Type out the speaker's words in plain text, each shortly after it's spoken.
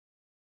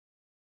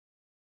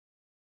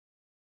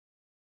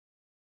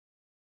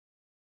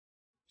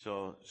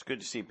So it's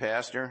good to see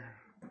Pastor.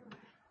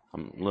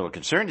 I'm a little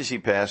concerned to see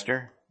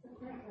Pastor,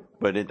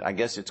 but I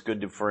guess it's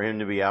good for him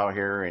to be out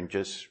here and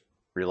just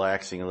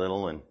relaxing a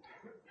little and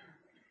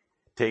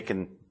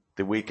taking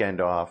the weekend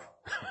off.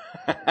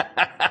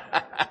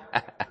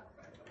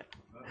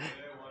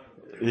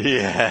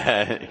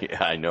 Yeah,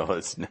 I know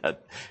it's not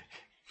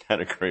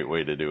a great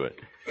way to do it.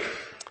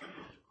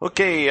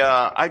 Okay,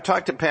 I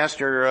talked to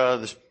Pastor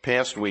this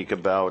past week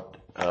about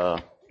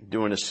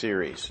doing a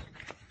series.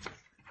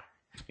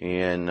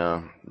 And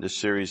this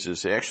series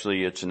is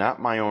actually, it's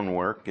not my own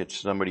work, it's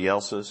somebody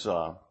else's.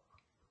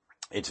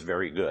 It's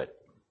very good.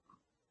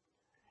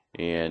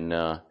 And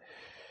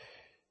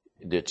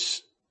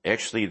it's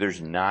actually, there's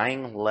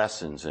 9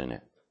 lessons in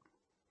it.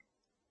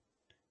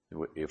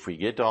 If we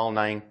get to all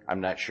 9,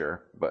 I'm not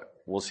sure, but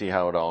we'll see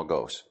how it all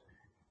goes,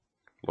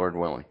 Lord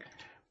willing.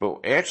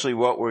 But actually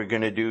what we're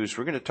going to do is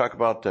we're going to talk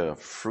about the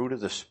fruit of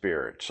the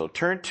Spirit. So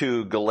turn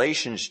to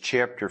Galatians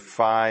chapter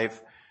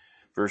 5,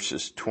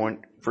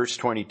 verse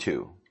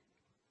 22.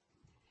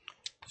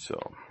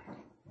 So,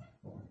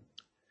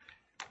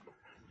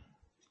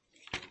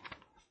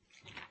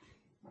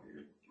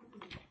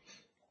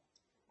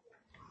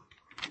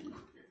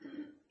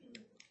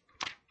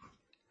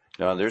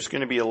 now there's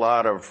going to be a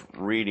lot of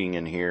reading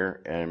in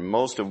here, and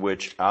most of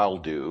which I'll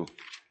do,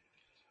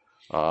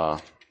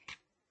 because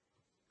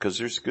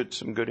there's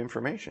some good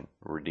information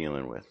we're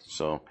dealing with.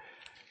 So,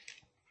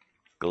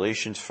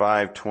 Galatians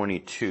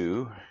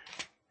 5:22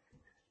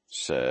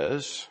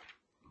 says,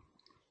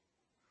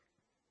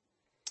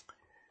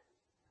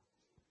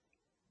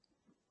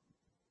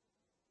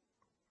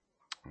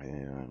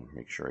 and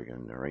make sure I get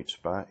in the right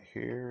spot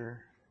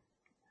here.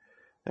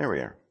 There we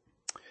are.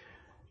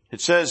 It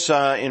says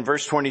in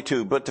verse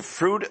 22, but the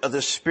fruit of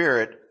the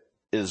Spirit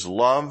is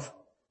love,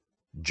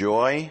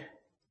 joy,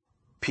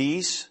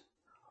 peace,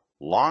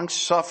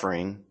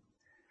 long-suffering,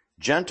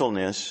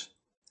 gentleness,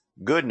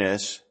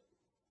 goodness,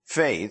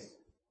 faith.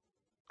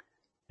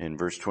 In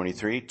verse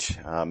 23,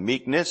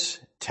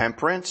 meekness,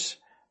 temperance.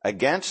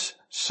 Against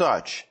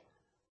such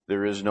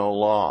there is no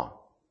law.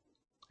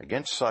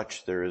 Against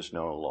such there is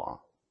no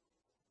law.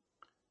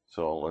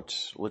 So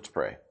let's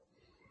pray.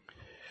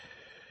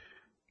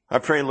 I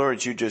pray,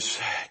 Lord, you just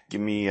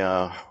give me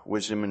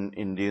wisdom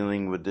in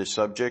dealing with this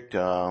subject.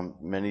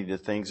 Many of the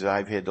things that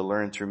I've had to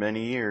learn through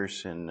many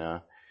years, and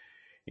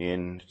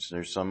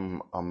there's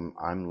some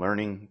I'm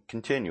learning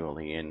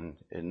continually,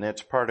 and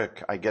that's part of,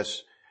 I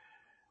guess,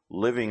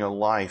 living a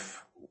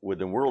life where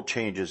the world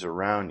changes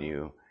around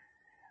you,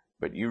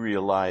 but you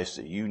realize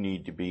that you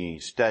need to be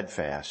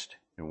steadfast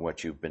in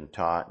what you've been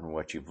taught and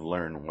what you've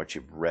learned and what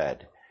you've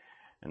read.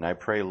 And I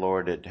pray,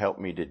 Lord, that help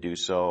me to do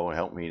so,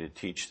 help me to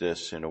teach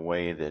this in a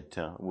way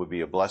that would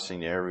be a blessing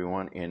to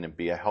everyone and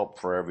be a help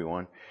for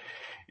everyone,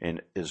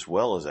 and as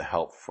well as a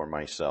help for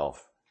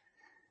myself.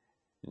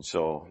 And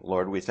so,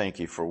 Lord, we thank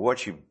you for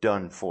what you've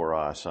done for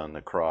us on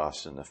the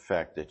cross and the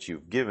fact that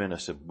you've given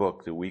us a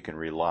book that we can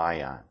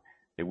rely on,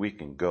 that we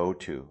can go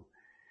to,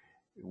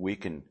 we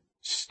can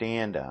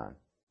stand on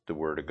the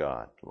Word of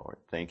God, Lord.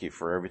 Thank you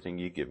for everything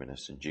you've given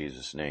us. In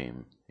Jesus'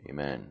 name,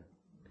 amen.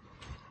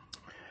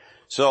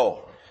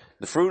 So,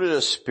 the fruit of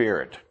the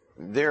Spirit.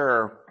 There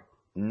are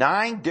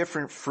 9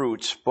 different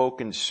fruits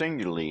spoken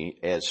singularly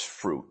as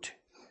fruit.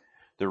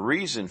 The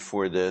reason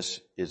for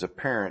this is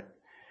apparent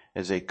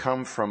as they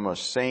come from a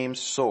same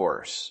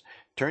source.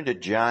 Turn to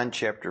John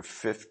chapter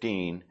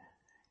 15,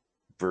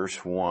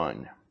 verse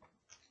 1.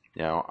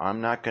 Now, I'm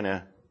not going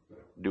to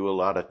do a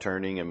lot of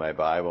turning in my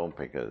Bible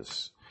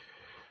because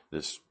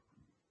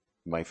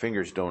my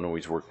fingers don't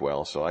always work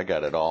well, so I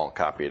got it all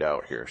copied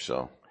out here.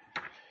 So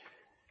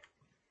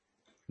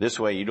this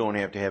way you don't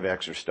have to have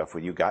extra stuff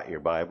when you got your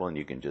Bible, and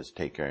you can just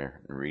take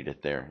care and read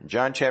it there.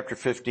 John chapter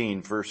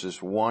 15,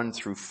 verses 1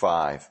 through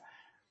 5.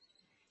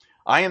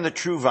 I am the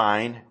true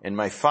vine, and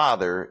my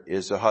Father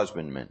is the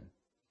husbandman.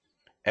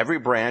 Every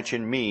branch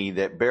in me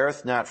that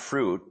beareth not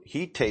fruit,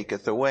 he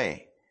taketh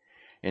away.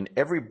 And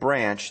every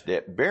branch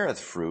that beareth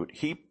fruit,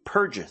 he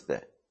purgeth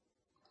it,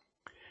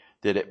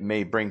 that it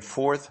may bring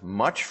forth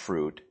much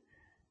fruit.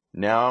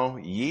 Now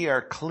ye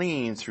are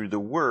clean through the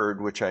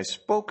word which I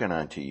spoken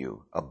unto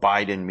you.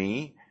 Abide in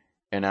me,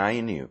 and I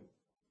in you.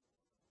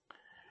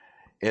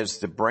 As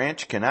the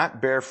branch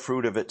cannot bear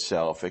fruit of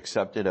itself,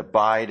 except it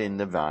abide in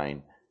the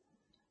vine,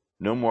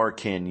 no more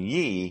can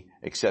ye,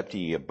 except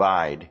ye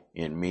abide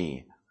in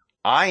me.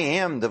 I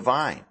am the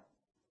vine,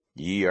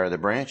 ye are the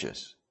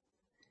branches.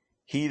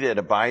 He that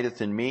abideth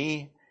in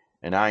me,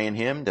 and I in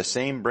him, the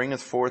same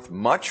bringeth forth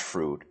much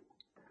fruit,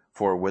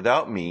 for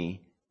without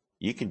me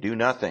ye can do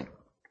nothing.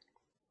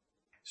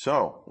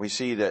 So, we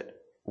see that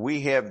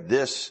we have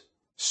this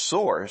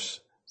source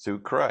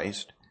through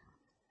Christ,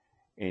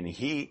 and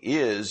he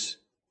is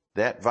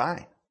that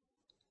vine.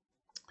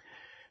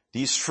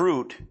 These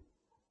fruit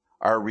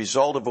are a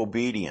result of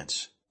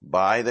obedience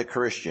by the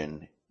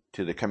Christian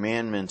to the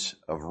commandments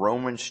of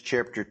Romans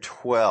chapter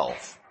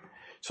 12.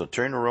 So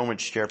turn to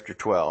Romans chapter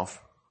 12.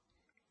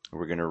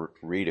 We're going to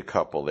read a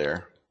couple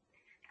there.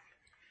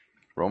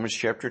 Romans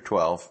chapter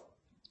 12.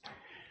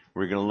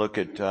 We're going to look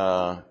at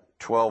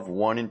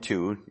 12:1 and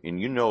 2,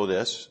 and you know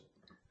this,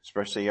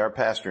 especially our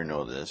pastor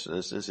knows this.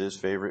 This is his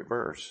favorite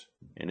verse,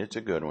 and it's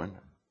a good one.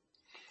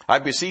 I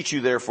beseech you,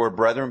 therefore,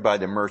 brethren, by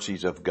the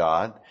mercies of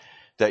God,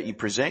 that you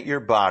present your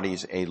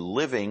bodies a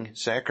living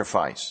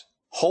sacrifice,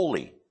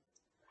 holy,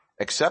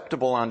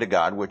 acceptable unto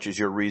God, which is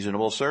your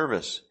reasonable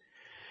service.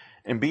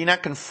 And be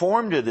not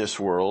conformed to this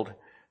world,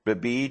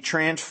 but be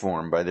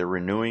transformed by the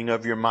renewing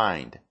of your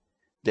mind,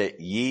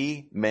 that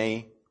ye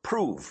may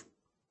prove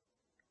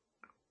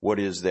what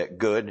is that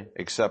good,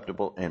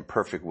 acceptable, and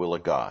perfect will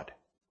of God.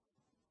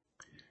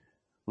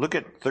 Look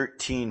at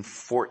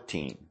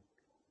 13:14.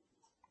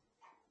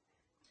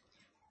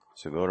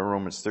 So go to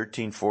Romans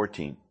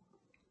 13:14.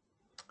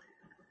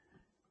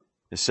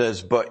 It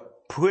says,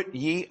 but put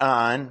ye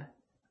on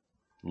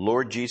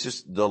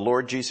the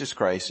Lord Jesus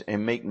Christ,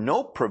 and make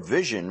no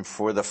provision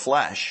for the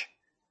flesh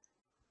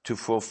to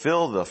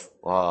fulfill the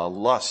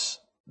lusts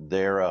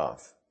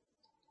thereof.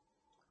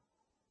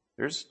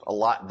 There's a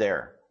lot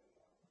there.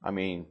 I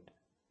mean,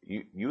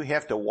 you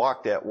have to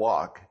walk that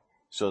walk,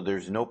 so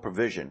there's no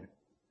provision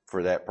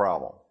for that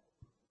problem.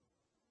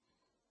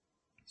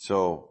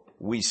 So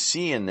we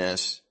see in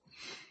this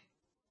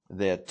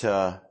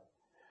that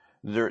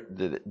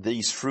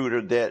these fruit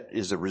are, that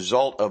is a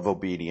result of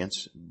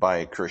obedience by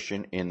a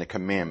Christian in the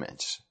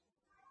commandments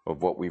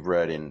of what we've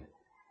read in,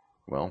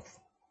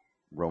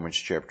 Romans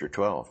chapter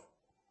 12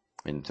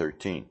 and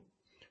 13.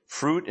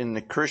 Fruit in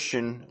the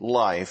Christian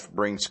life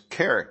brings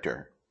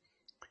character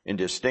in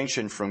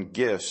distinction from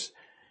gifts,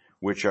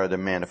 which are the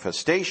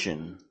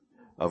manifestation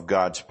of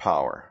God's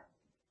power.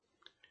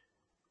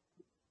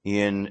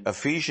 In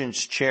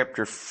Ephesians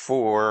chapter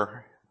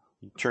 4,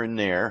 turn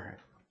there,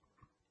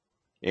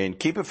 and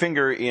keep a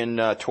finger in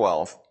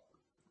 12,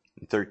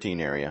 13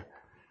 area.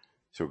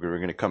 So we're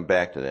going to come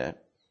back to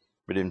that.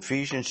 But in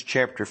Ephesians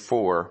chapter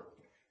 4,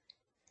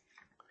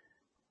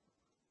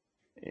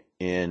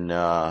 in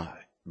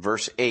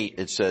verse 8,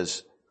 it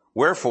says,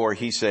 wherefore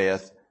he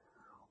saith,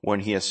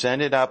 when he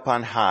ascended up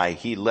on high,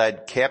 he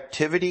led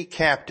captivity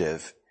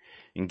captive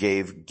and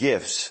gave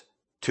gifts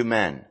to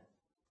men.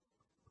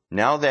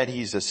 Now that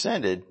he's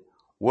ascended,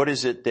 what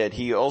is it that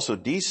he also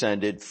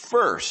descended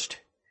first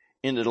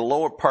into the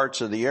lower parts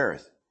of the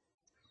earth?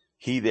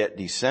 He that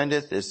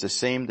descendeth is the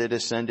same that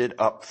ascended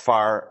up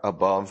far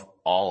above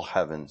all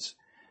heavens,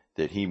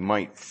 that he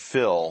might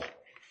fill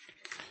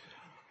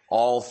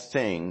all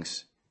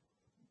things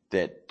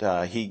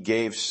that he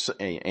gave.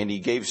 And he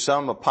gave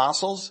some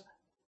apostles,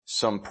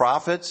 some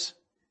prophets,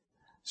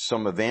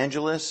 some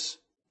evangelists,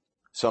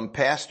 some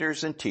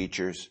pastors and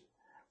teachers,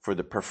 for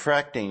the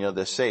perfecting of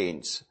the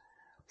saints,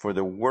 for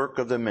the work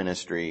of the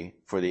ministry,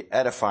 for the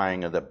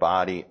edifying of the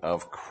body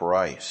of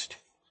Christ.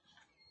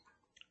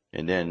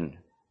 And then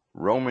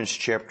Romans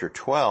chapter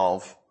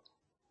 12,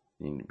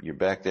 you're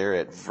back there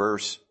at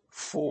verse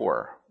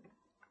 4.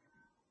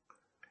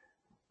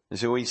 And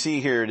so we see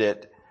here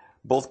that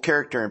both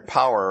character and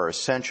power are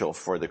essential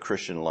for the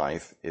Christian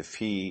life if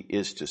he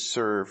is to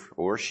serve,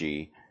 or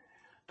she,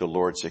 the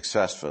Lord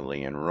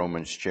successfully. In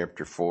Romans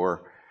chapter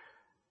 4,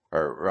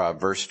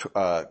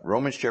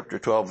 Romans chapter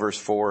 12, verse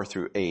 4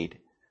 through 8.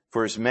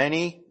 For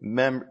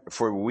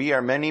we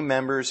are many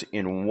members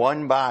in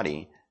one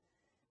body,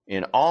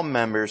 and all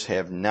members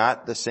have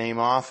not the same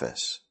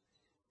office.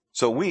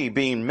 So we,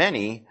 being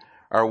many,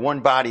 are one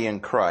body in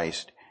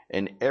Christ,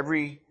 and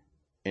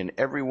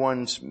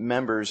everyone's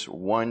members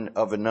one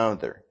of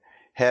another,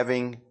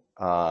 having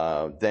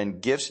then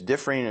gifts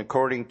differing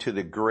according to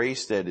the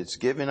grace that is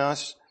given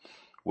us.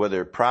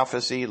 Whether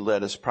prophecy,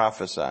 let us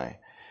prophesy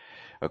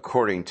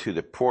according to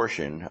the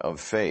portion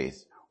of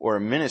faith, or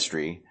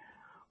ministry,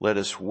 let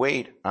us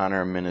wait on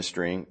our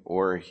ministering,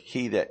 or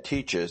he that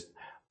teacheth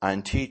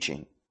on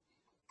teaching,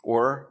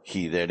 or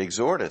he that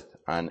exhorteth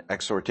on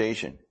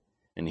exhortation.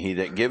 And he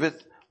that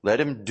giveth, let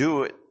him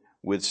do it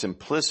with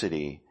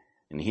simplicity,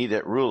 and he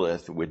that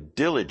ruleth with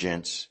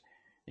diligence,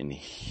 and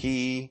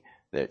he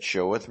that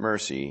showeth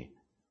mercy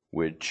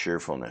with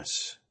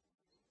cheerfulness.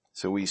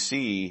 So we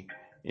see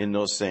in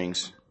those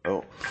things,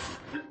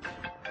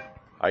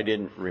 I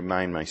didn't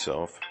remind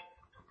myself,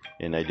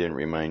 and I didn't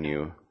remind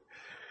you.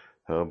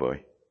 Oh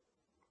boy.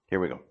 Here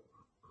we go.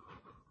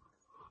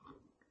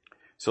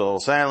 So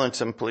silence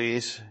them,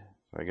 please.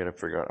 I gotta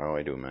figure out how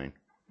I do mine.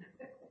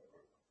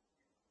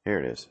 Here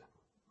it is.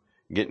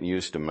 Getting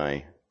used to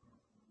my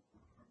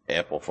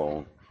Apple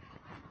phone.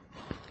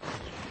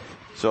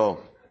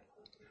 So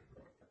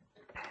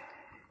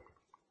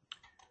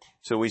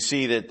we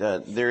see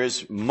that there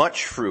is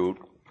much fruit.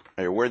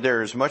 Where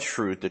there is much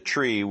fruit, the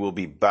tree will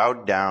be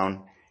bowed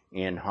down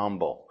and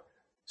humble.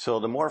 So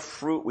the more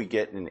fruit we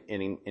get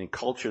in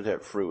culture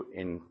that fruit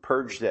and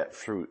purge that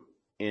fruit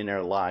in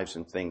our lives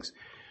and things,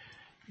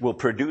 will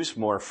produce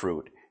more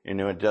fruit. And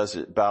when it does,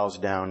 it bows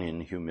down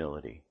in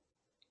humility.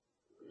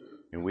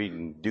 And we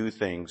can do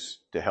things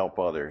to help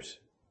others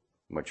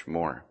much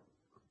more.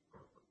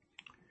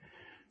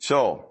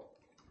 So,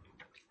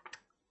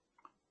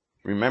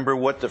 remember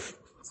what the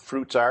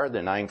fruits are,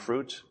 the 9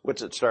 fruits?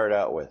 What's it start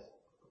out with?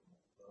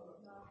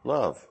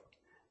 Love.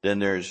 Then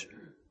there's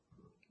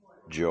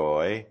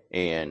joy,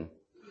 and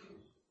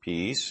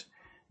peace,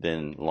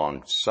 then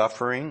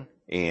long-suffering,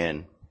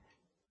 and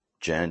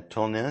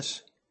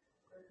gentleness,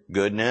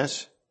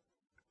 goodness,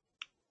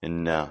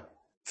 and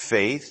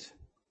faith,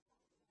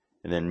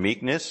 and then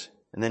meekness,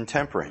 and then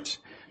temperance.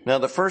 Now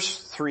the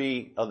first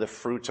three of the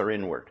fruits are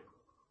inward.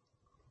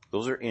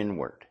 Those are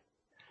inward.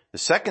 The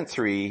second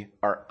three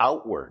are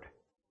outward,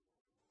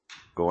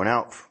 going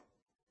out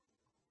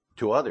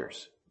to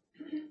others,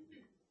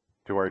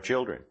 to our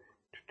children,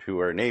 to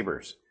our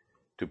neighbors,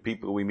 to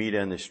people we meet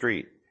on the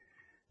street,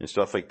 and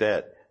stuff like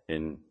that.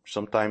 And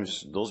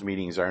sometimes those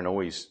meetings aren't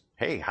always,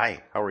 hey,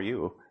 hi, how are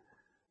you?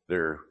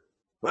 They're,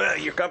 well,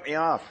 you cut me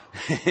off.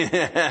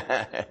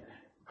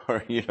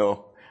 Or,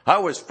 I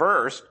was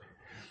first,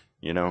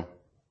 And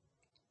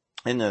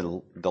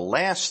the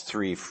last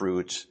three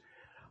fruits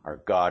are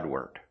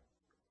Godward,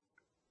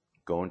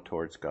 going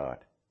towards God.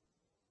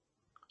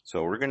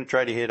 So we're going to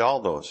try to hit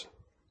all those.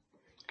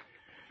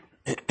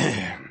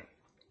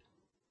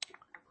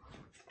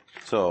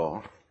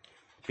 So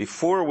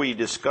before we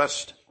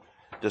discuss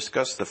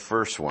the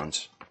first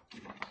ones,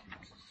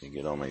 let me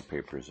get all my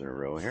papers in a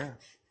row here.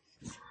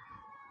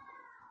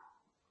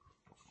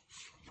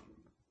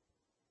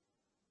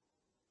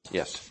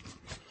 Yes.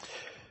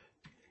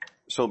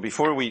 So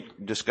before we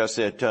discuss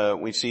that,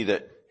 we see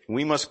that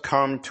we must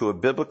come to a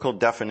biblical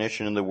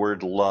definition of the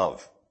word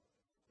love.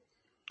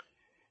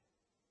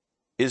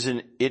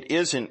 It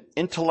is an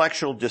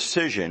intellectual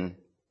decision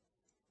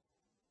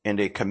and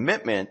a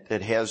commitment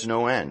that has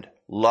no end.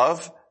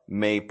 Love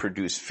may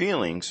produce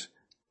feelings,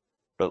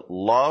 but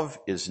love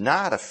is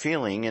not a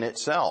feeling in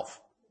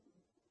itself.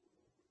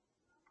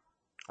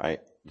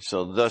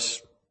 So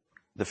thus,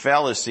 the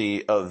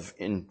fallacy of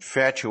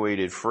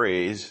infatuated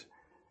phrase,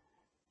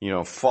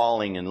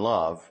 falling in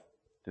love,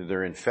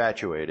 they're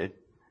infatuated.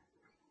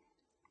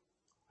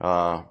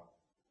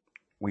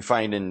 We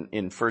find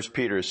in 1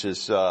 Peter, it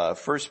says,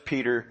 1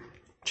 Peter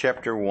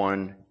chapter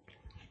 1,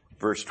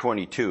 verse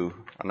 22,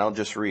 and I'll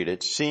just read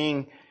it.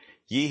 Seeing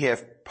ye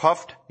have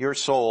puffed your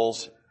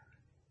souls,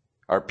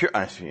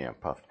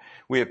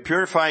 we have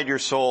purified your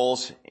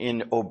souls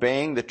in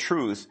obeying the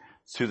truth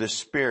through the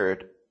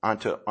Spirit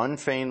unto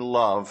unfeigned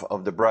love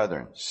of the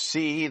brethren.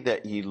 See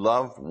that ye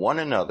love one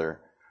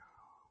another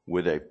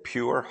with a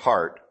pure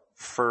heart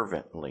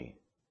fervently.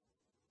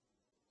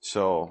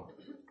 So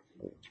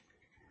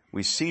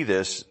we see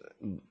that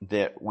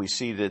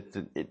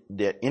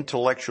that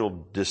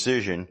intellectual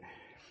decision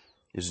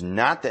is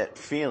not that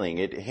feeling.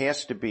 It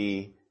has to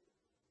be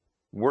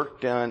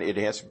worked on. It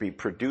has to be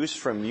produced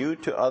from you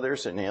to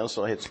others, and it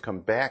also has to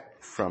come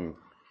back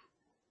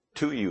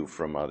to you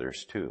from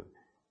others too.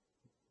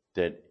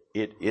 That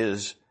it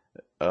is,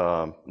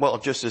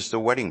 just as the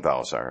wedding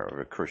vows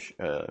are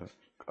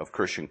of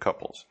Christian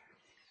couples.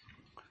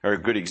 Or a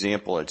good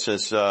example, it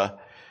says,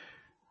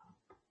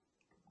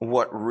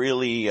 what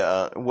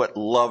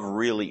love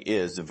really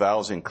is. The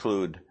vows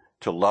include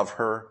to love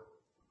her,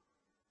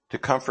 to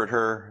comfort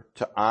her,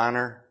 to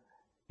honor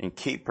and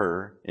keep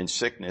her in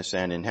sickness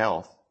and in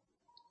health,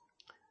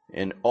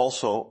 and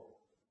also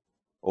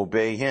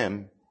obey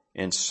him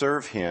and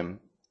serve him,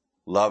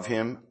 love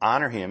him,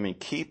 honor him, and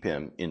keep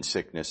him in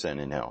sickness and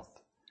in health.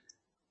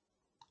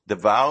 The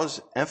vows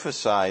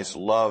emphasize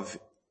love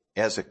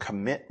as a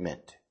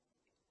commitment.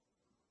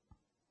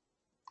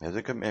 As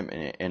a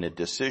commitment and a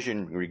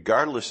decision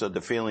regardless of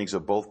the feelings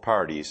of both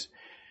parties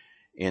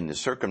and the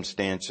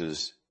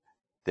circumstances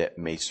that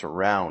may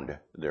surround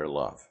their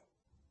love.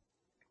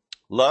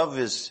 Love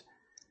is,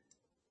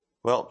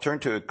 turn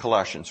to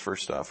Colossians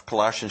first off.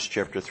 Colossians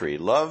chapter 3.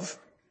 Love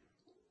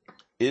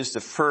is the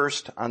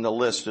first on the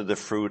list of the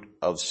fruit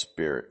of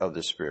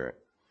the Spirit,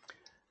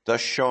 thus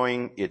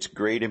showing its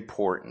great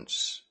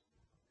importance.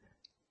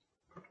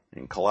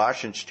 In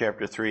Colossians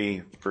chapter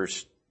 3,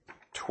 verse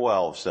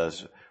 12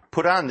 says,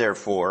 Put on,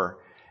 therefore,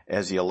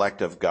 as the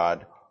elect of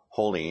God,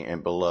 holy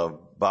and beloved,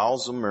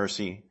 bowels of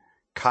mercy,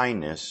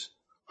 kindness,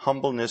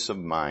 humbleness of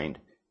mind,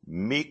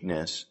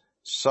 meekness,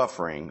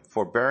 suffering,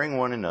 forbearing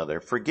one another,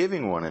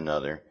 forgiving one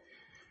another.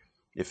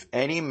 If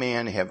any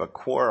man have a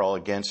quarrel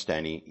against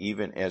any,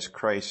 even as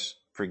Christ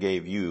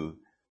forgave you,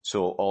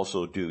 so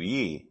also do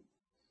ye.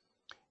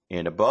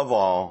 And above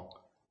all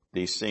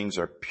these things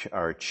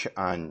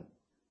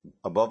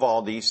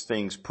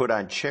put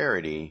on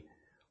charity,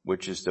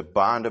 which is the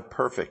bond of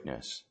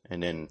perfectness.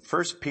 And in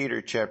 1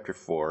 Peter chapter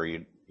 4,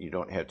 you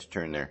don't have to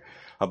turn there.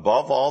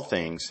 Above all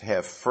things,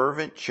 have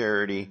fervent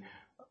charity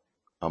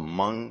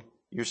among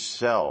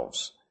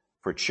yourselves,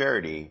 for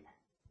charity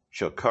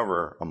shall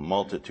cover a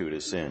multitude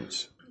of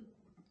sins.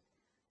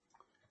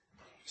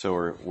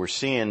 So we're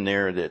seeing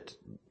there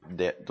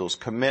that those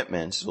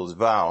commitments, those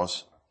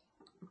vows,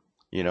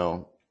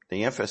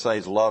 they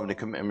emphasize love and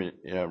commitment,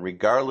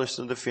 regardless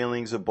of the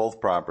feelings of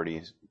both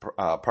parties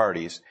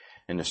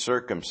and the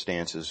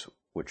circumstances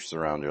which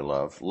surround their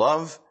love.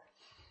 Love,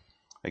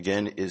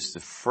 again, is the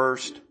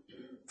first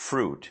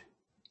fruit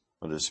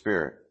of the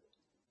Spirit.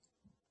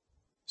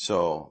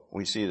 So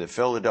we see the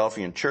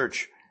Philadelphian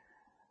church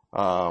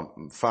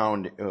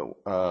found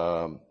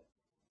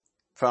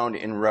found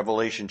in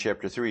Revelation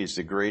chapter 3 is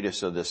the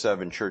greatest of the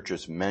 7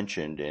 churches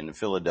mentioned, and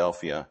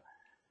Philadelphia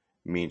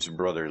means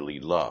brotherly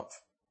love.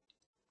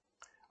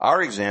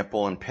 Our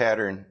example and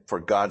pattern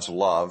for God's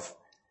love,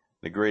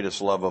 the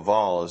greatest love of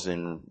all, is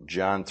in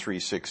John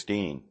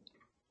 3:16.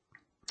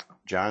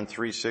 John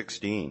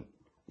 3:16.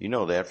 You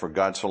know that, for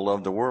God so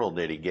loved the world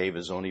that he gave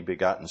his only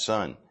begotten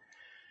Son,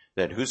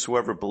 that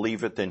whosoever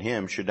believeth in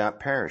him should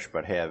not perish,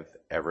 but have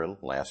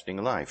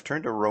everlasting life.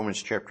 Turn to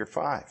Romans chapter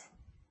 5.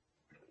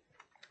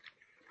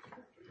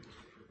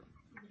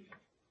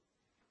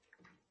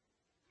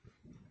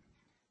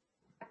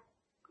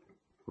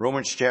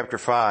 Romans chapter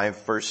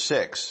 5, verse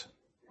 6.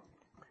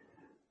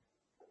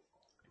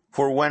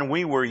 For when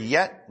we were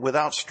yet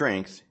without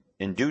strength,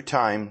 in due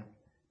time,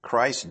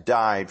 Christ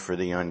died for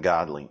the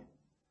ungodly.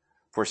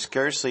 For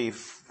scarcely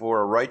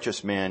for a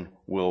righteous man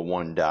will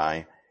one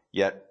die,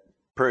 yet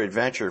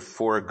peradventure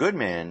for a good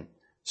man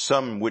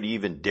some would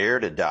even dare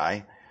to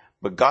die.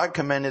 But God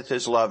commendeth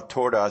his love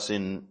toward us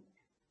in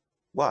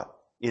what?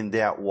 In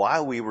that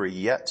while we were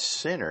yet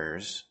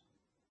sinners,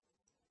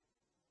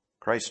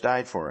 Christ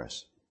died for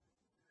us.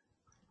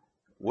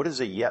 What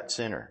is a yet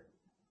sinner?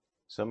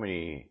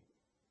 Somebody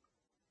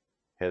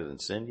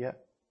hasn't sinned yet?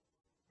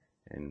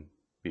 And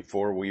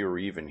before we were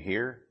even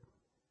here,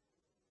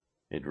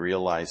 it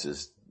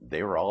realizes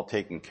they were all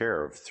taken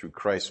care of through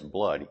Christ's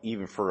blood,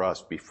 even for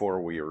us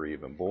before we were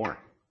even born.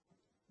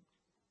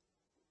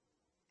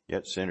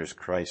 Yet sinners,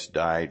 Christ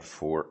died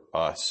for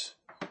us.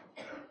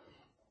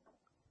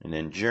 And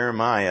in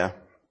Jeremiah,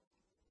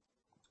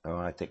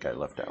 I think I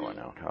left that one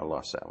out. I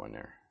lost that one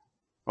there.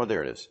 Oh,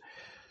 there it is.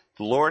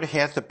 The Lord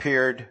hath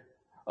appeared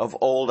of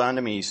old unto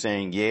me,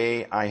 saying,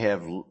 Yea, I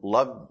have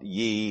loved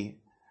ye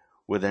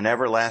with an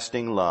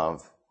everlasting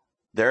love.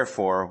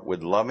 Therefore,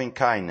 with loving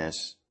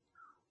kindness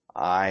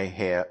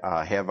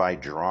have I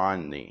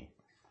drawn thee.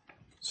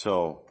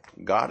 So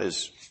God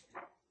is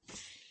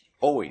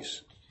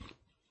always,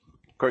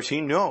 of course,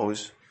 he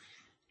knows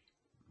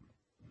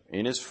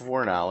in his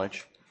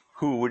foreknowledge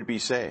who would be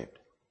saved.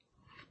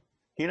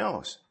 He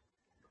knows.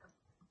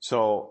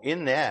 So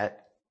in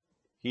that,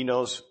 he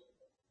knows,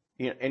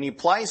 and he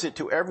applies it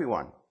to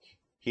everyone.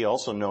 He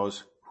also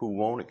knows who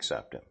won't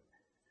accept him.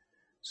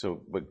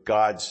 So, but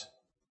God's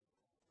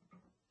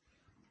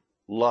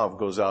love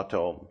goes out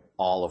to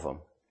all of them.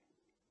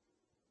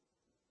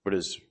 But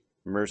his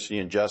mercy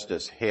and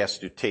justice has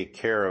to take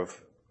care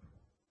of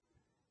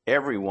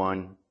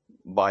everyone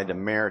by the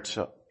merits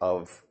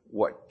of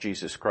what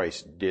Jesus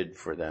Christ did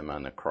for them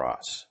on the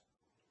cross.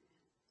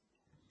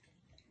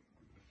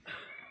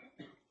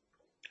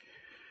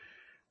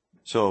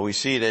 So we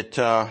see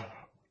that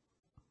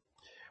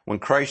when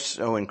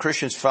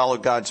Christians follow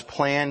God's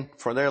plan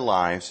for their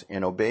lives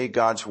and obey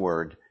God's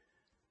word,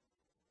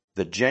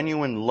 the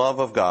genuine love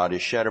of God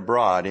is shed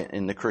abroad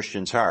in the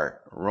Christian's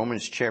heart.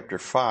 Romans chapter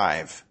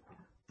 5,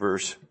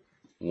 verse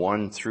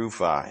 1 through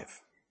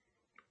 5.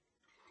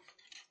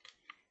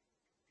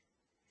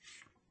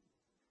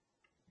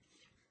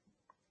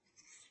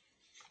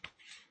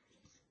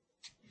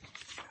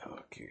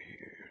 Okay,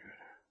 here.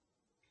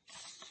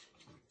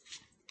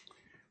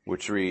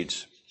 Which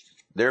reads,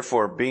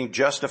 Therefore, being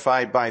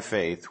justified by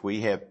faith,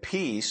 we have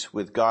peace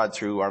with God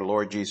through our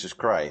Lord Jesus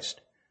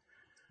Christ,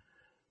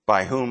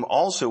 by whom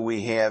also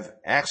we have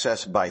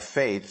access by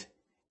faith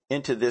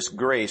into this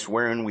grace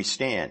wherein we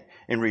stand,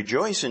 and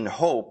rejoice in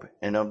hope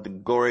and of the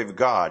glory of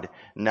God.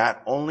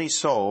 Not only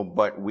so,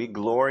 but we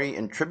glory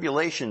in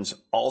tribulations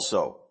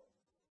also.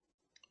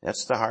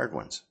 That's the hard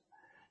ones.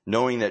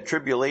 Knowing that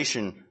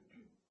tribulation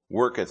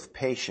worketh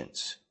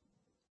patience.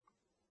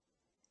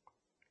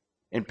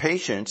 And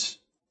patience,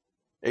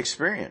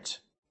 experience.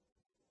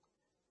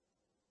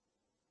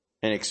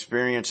 And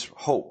experience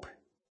hope.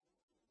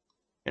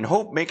 And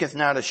hope maketh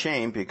not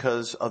ashamed,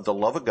 because of the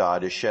love of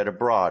God is shed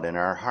abroad in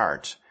our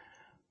hearts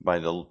by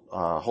the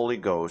Holy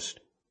Ghost,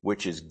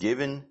 which is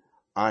given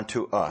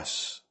unto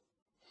us.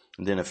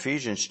 And then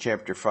Ephesians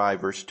chapter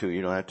 5, verse 2,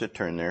 you don't have to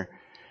turn there.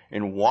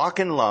 And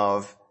walk in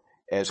love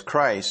as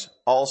Christ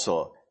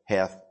also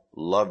hath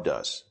loved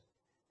us,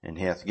 and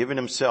hath given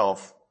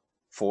himself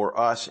for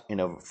us in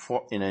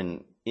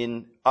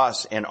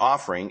us an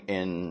offering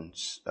and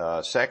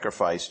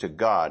sacrifice to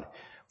God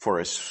for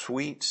a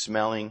sweet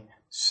smelling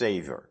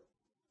savor.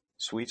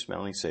 Sweet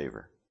smelling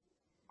savor.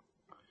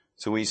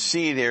 So we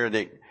see there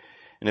that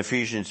in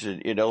Ephesians,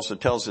 it also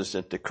tells us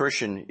that the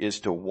Christian is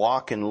to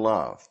walk in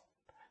love.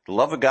 The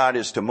love of God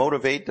is to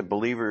motivate the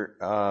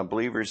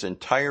believer's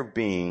entire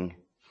being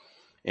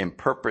and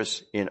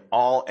purpose in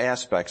all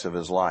aspects of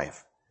his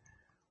life.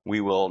 We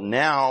will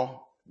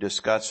now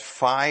discuss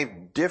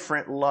 5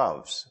 different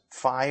loves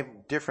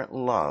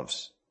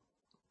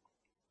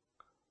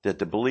that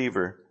the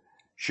believer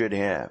should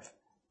have.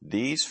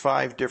 These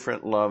 5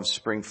 different loves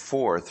spring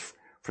forth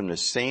from the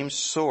same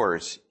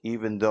source,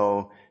 even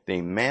though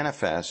they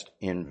manifest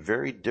in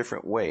very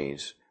different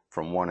ways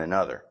from one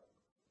another.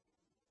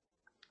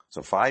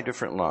 So 5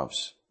 different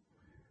loves.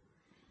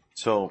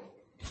 So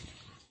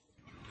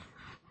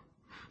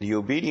the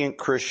obedient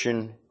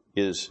Christian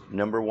is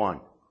number 1.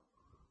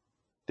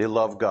 They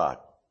love God.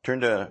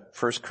 Turn to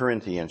 1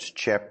 Corinthians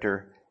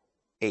chapter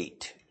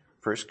 8.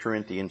 1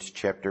 Corinthians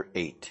chapter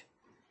 8.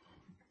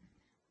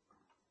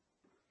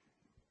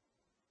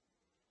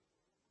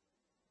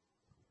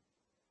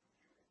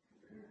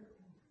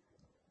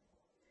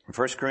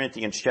 First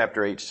Corinthians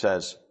chapter 8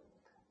 says,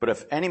 "But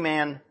if any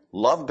man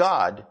love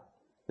God,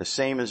 the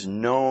same is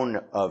known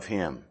of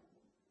him."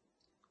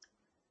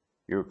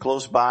 You're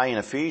close by in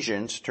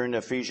Ephesians. Turn to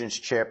Ephesians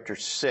chapter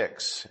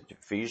 6.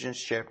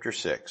 Ephesians chapter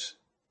 6.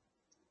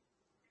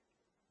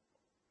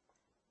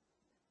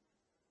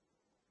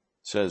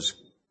 It says,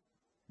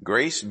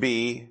 "Grace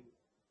be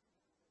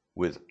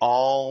with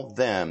all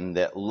them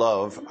that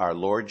love our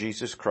Lord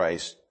Jesus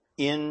Christ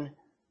in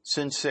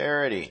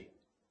sincerity."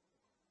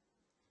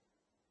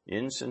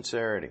 In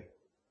sincerity.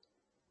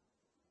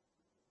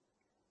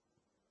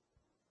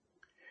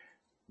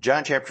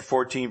 John chapter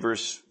 14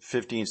 verse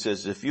 15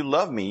 says, "If you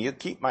love me, you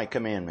keep my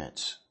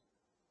commandments."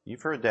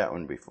 You've heard that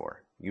one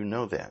before. You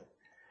know that.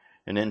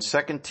 And then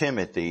 2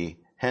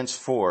 Timothy,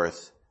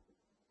 henceforth,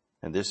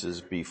 and this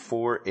is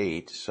before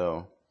 8,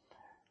 so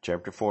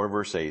chapter 4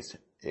 verse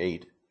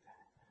 8.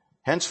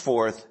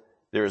 "Henceforth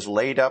there is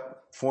laid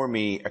up for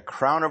me a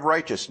crown of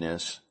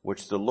righteousness,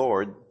 which the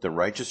Lord, the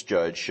righteous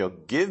judge, shall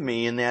give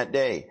me in that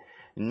day,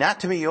 not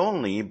to me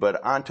only,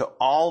 but unto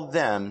all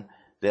them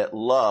that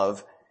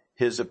love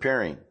his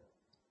appearing."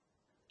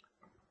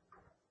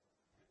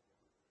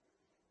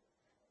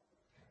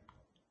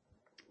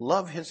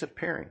 Love his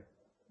appearing.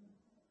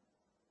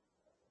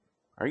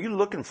 Are you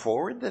looking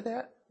forward to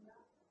that?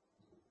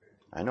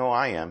 I know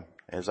I am,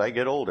 as I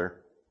get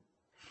older.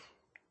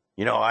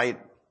 You know, I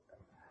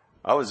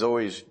was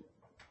always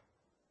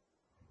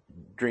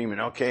dreaming,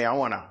 okay, I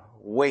want to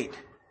wait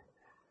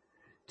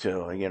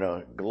till,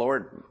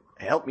 Lord,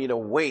 help me to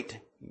wait.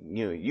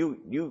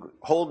 You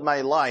hold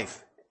my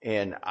life,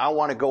 and I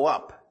want to go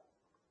up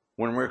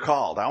when we're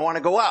called. I want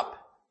to go up.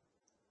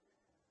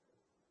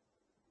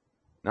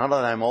 Now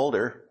that I'm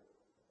older,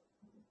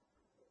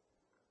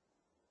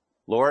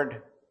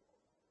 Lord,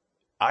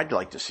 I'd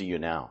like to see you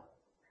now.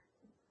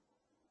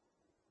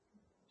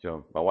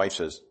 So my wife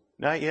says,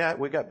 "Not yet.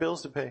 We got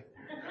bills to pay."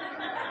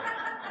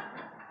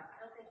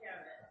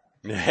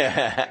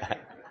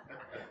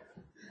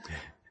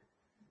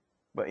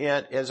 But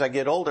yet, as I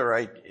get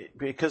older,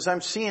 because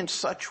I'm seeing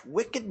such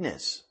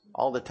wickedness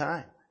all the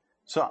time,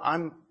 so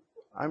I'm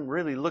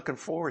really looking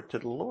forward to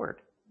the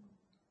Lord.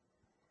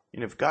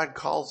 And if God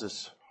calls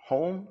us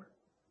home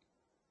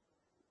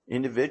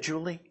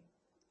individually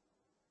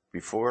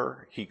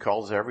before he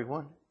calls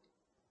everyone,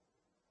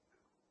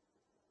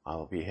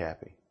 I'll be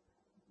happy.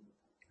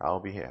 I'll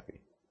be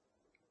happy.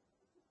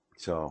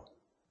 So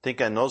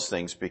think on those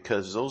things,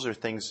 because those are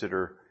things that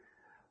are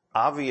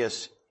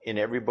obvious in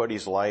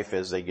everybody's life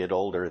as they get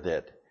older,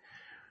 that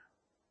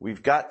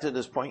we've got to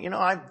this point.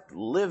 I've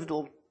lived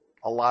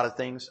a lot of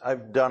things.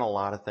 I've done a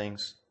lot of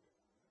things,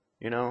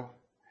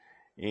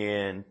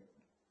 and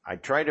I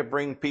try to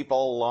bring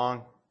people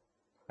along.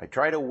 I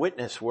try to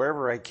witness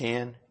wherever I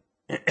can.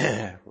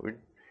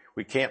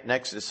 We camp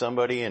next to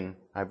somebody, and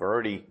I've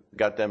already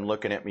got them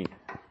looking at me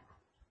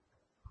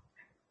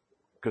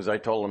because I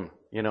told them,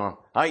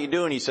 "How you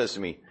doing?" He says to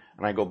me,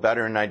 and I go,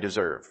 "Better than I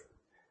deserve."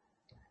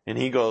 And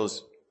he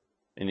goes,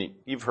 and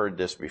you've heard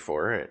this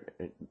before,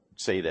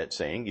 say that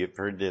saying. You've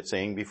heard that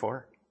saying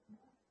before?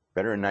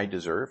 Better than I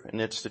deserve.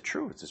 And it's the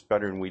truth. It's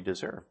better than we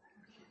deserve.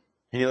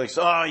 And he goes,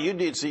 "Oh, you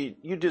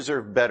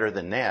deserve better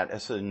than that." I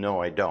said,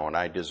 "No, I don't.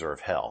 I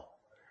deserve hell."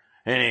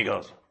 And he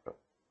goes,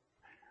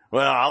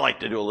 "Well, I like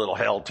to do a little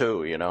hell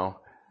too,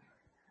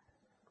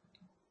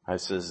 I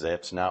says,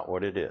 "That's not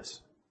what it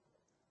is."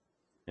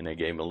 And I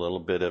gave him a little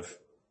bit of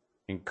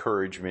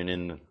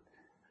encouragement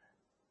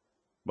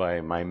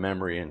by my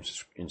memory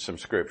in some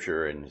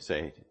scripture, and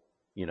say,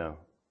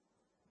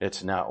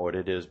 "It's not what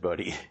it is,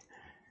 buddy."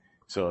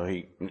 So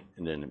he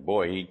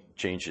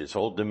changed his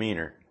whole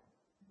demeanor.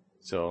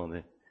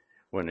 So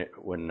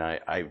when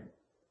I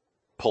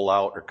pull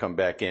out or come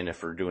back in,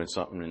 if we're doing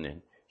something, and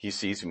then he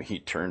sees me, he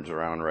turns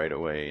around right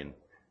away. And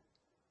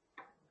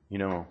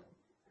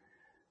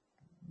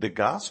the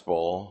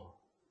gospel,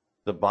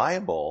 the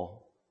Bible,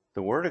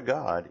 the Word of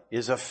God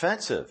is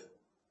offensive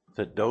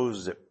to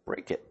those that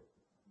break it.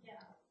 Yeah.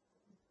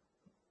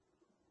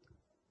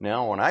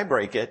 Now, when I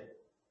break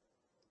it,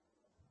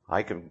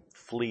 I can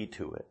flee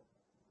to it.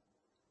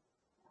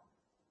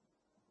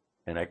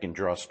 And I can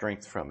draw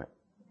strength from it.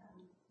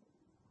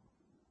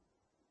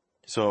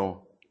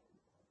 So,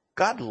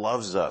 God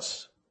loves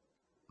us.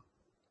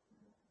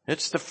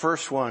 It's the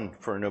first one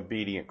for an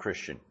obedient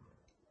Christian,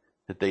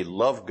 that they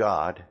love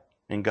God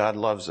and God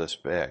loves us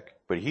back.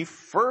 But he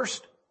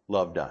first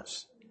loved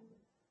us.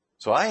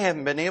 So I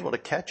haven't been able to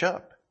catch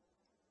up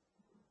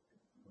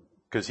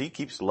because he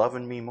keeps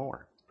loving me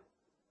more.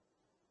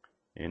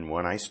 And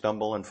when I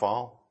stumble and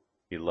fall,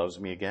 he loves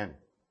me again,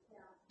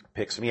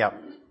 picks me up.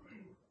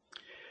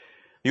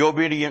 The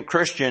obedient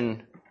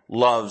Christian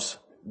loves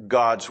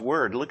God's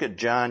word. Look at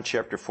John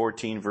chapter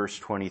 14, verse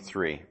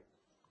 23.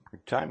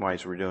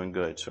 Time-wise, we're doing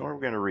good, so we're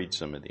going to read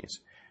some of these.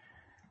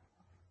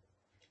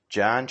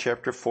 John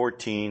chapter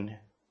 14,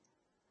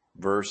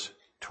 verse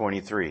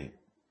 23.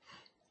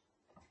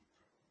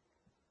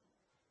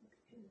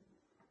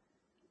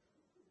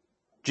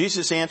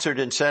 Jesus answered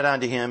and said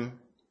unto him,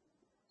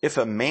 if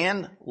a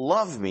man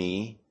love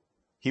me,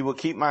 he will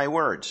keep my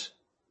words.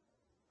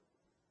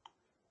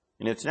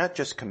 And it's not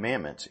just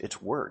commandments,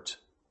 it's words.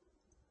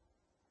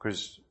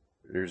 Because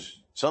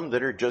there's some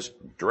that are just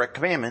direct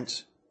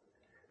commandments,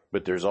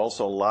 but there's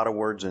also a lot of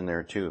words in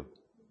there too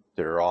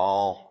that are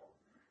all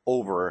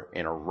over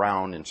and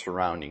around and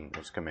surrounding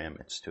those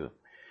commandments too.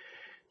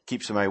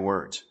 Keeps my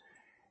words.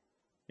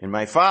 And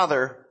my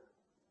Father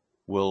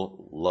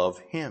will love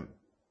him.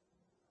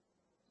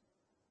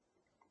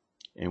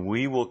 And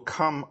we will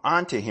come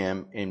unto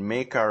him and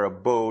make our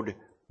abode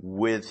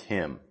with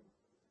him.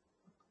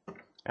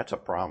 That's a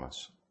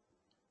promise.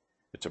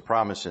 It's a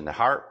promise in the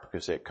heart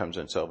because it comes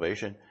in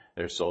salvation.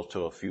 There's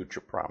also a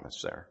future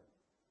promise there.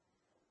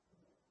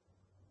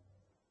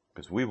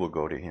 Because we will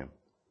go to him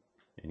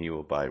and he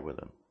will abide with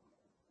him.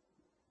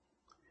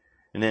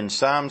 And then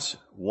Psalms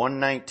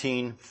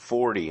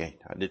 119:40.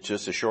 It's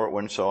just a short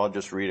one, so I'll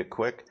just read it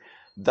quick.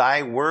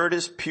 Thy word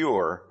is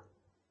pure,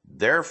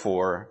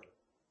 therefore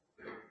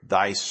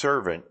thy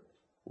servant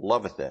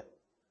loveth it.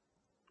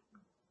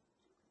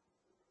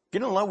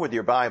 Get in love with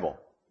your Bible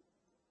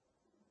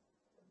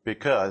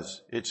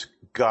because it's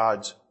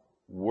God's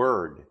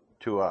word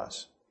to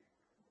us.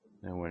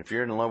 And if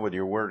you're in love with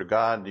your word of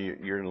God,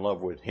 you're in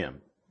love with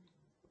him.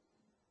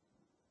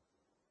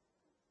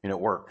 And it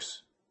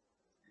works.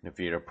 And if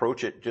you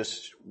approach it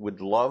just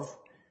with love,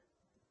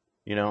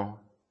 and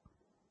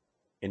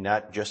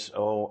not just,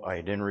 I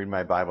didn't read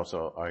my Bible,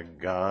 so I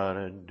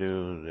gotta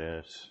do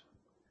this.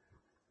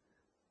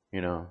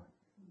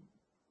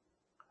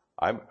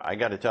 I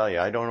got to tell you,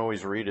 I don't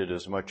always read it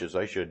as much as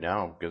I should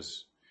now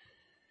because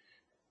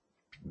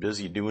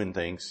busy doing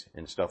things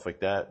and stuff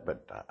like that.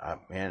 But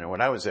man, when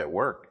I was at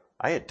work,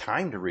 I had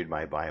time to read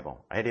my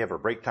Bible. I had to have a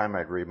break time,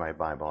 I'd read my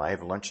Bible. I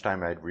have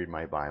lunchtime, I'd read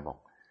my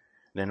Bible.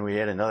 Then we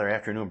had another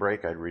afternoon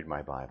break, I'd read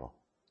my Bible.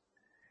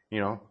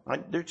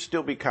 There'd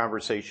still be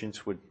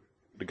conversations with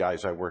the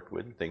guys I worked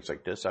with and things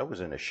like this. I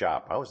was in a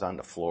shop. I was on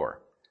the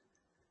floor.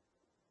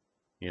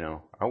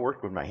 I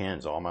worked with my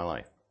hands all my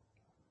life.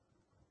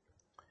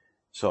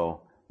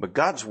 But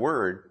God's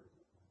word,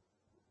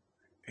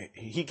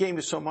 he gave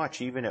me so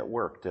much even at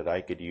work that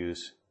I could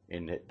use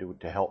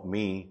to help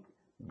me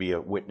be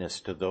a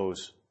witness to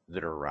those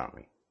that are around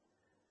me.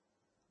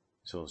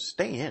 So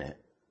stay in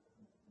it.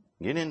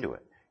 Get into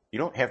it. You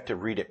don't have to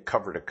read it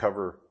cover to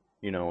cover,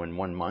 in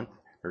 1 month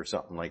or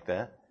something like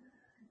that.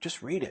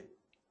 Just read it.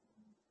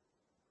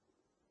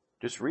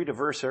 Just read a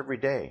verse every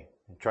day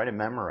and try to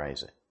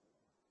memorize it.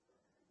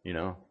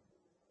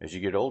 As you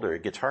get older,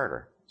 it gets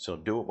harder. So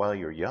do it while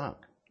you're young.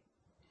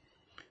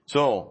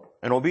 So,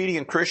 an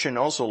obedient Christian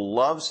also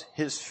loves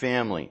his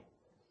family.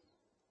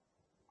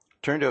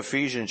 Turn to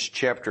Ephesians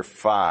chapter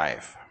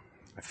 5.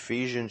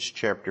 Ephesians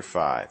chapter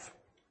 5.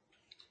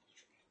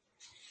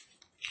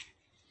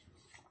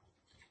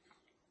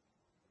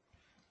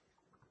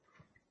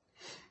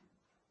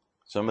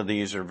 Some of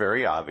these are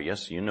very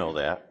obvious, you know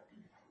that.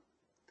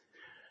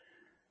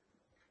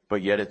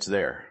 But yet it's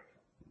there.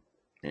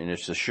 And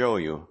it's to show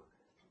you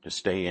to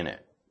stay in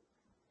it.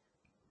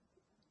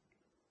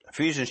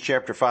 Ephesians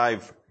chapter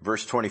 5,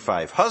 verse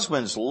 25.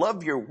 Husbands,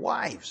 love your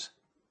wives.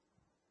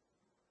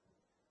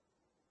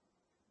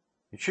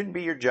 It shouldn't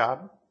be your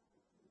job.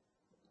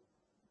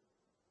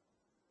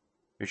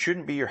 It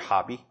shouldn't be your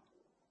hobby. It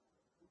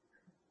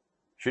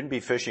shouldn't be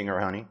fishing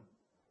or hunting,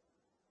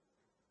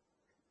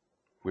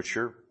 which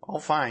are all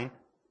fine.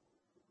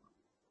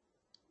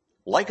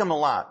 Like them a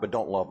lot, but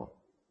don't love them.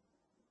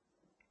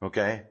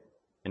 Okay?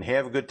 And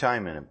have a good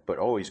time in it, but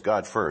always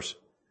God first.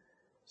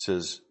 It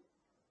says,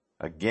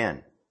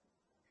 again,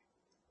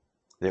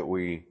 that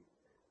we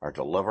are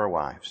to love our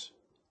wives.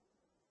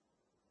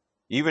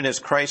 Even as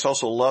Christ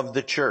also loved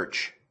the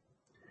church.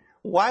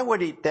 Why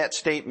would that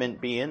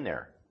statement be in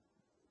there?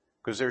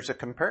 Because there's a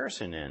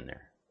comparison in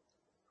there.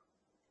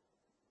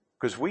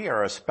 Because we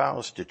are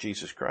espoused to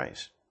Jesus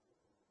Christ.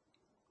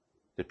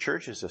 The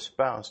church is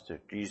espoused to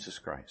Jesus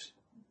Christ.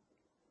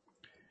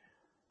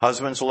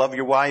 Husbands, love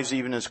your wives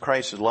even as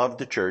Christ loved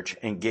the church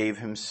and gave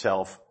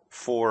himself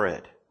for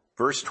it.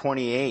 Verse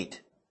 28,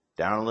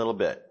 down a little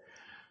bit.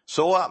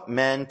 So ought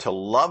men to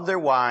love their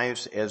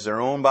wives as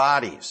their own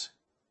bodies.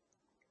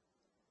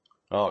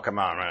 Oh, come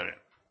on, man.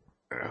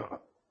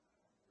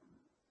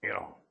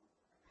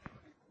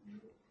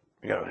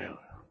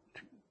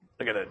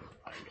 Look at it.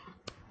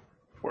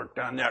 Worked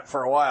on that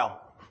for a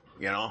while,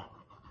 I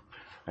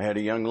had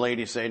a young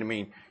lady say to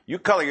me, you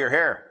color your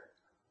hair.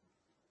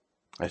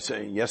 I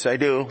say, yes, I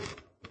do.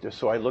 Just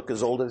so I look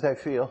as old as I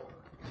feel.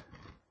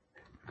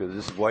 Because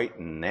this is white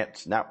and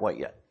that's not white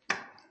yet.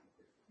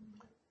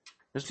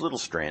 There's little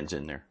strands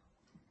in there.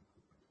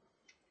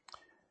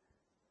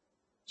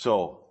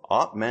 So,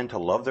 ought men to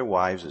love their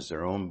wives as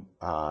their own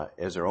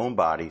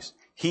bodies.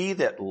 He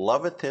that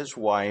loveth his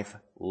wife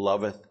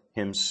loveth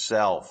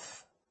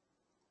himself.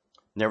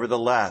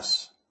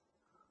 Nevertheless,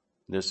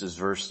 this is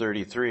verse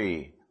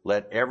 33,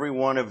 let every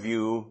one of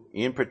you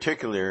in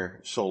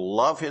particular so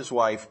love his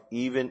wife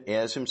even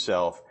as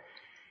himself,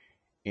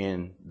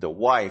 and the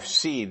wife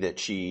see that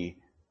she,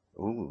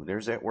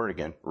 there's that word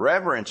again,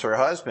 reverence her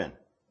husband.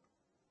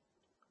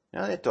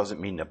 Now that doesn't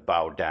mean to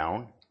bow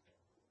down,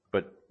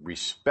 but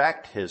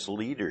respect his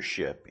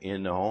leadership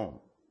in the home.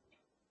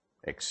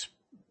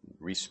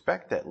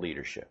 Respect that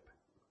leadership.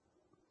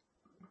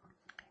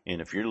 And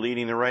if you're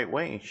leading the right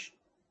way,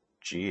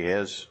 she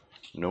has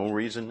no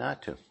reason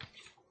not to.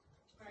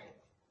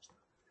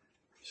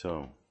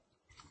 So,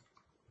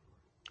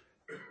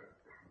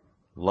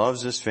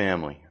 loves his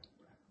family.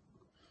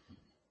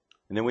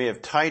 And then we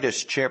have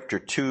Titus chapter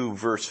 2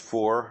 verse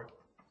 4.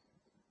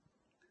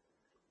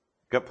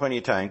 Got plenty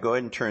of time. Go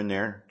ahead and turn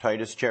there.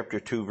 Titus chapter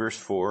 2 verse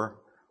 4.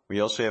 We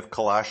also have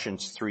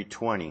Colossians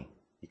 3:20.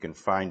 You can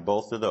find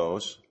both of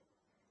those.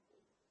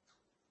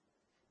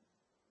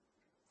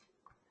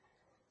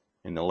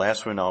 And the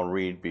last one I'll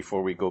read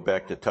before we go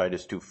back to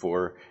Titus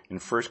 2:4. In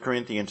 1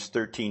 Corinthians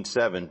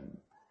 13:7,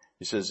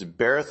 he says,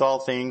 beareth all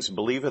things,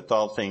 believeth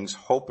all things,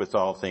 hopeth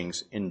all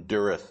things,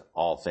 endureth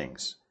all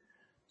things.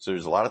 So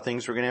there's a lot of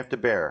things we're going to have to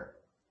bear.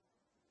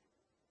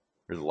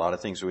 There's a lot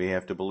of things we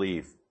have to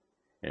believe.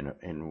 And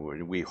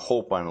we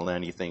hope on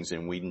many things,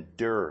 and we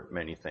endure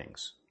many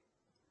things.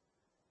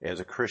 As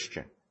a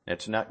Christian.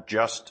 That's not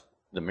just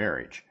the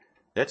marriage.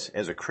 That's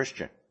as a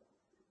Christian.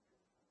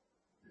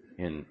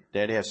 And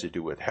that has to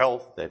do with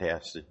health, that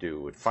has to do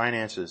with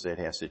finances, that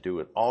has to do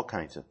with all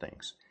kinds of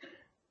things.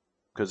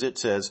 Because it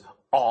says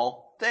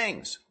all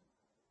things.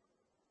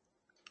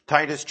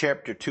 Titus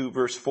chapter 2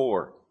 verse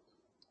 4.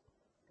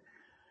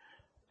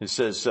 It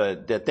says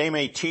that they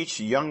may teach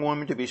young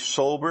women to be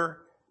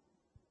sober,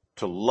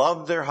 to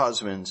love their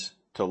husbands,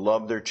 to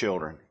love their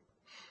children.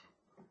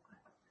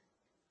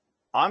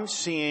 I'm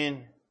seeing,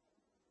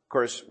 of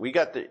course, we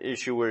got the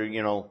issue where,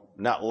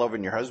 not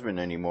loving your husband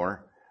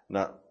anymore.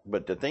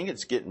 But the thing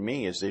that's getting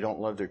me is they don't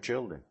love their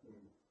children.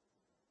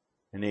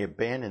 And they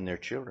abandon their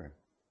children.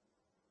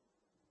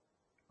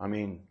 I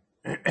mean,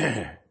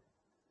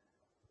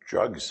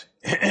 drugs,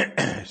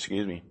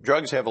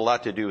 drugs have a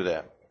lot to do with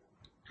that.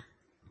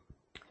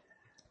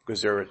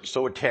 Because they're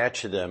so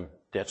attached to them,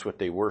 that's what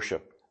they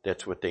worship.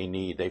 That's what they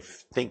need. They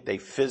think they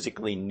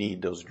physically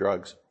need those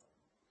drugs.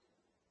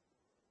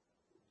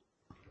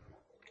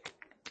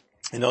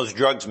 And those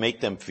drugs make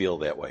them feel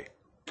that way.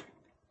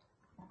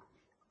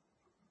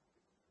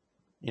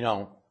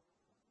 Of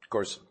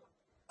course,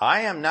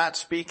 I am not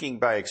speaking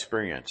by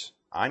experience.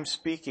 I'm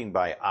speaking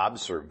by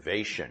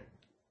observation.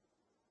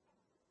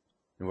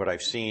 And what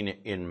I've seen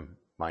in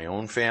my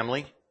own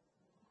family,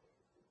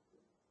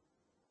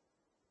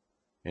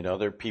 and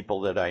other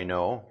people that I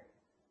know.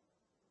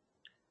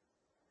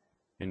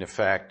 And the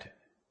fact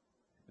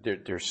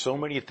there's so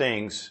many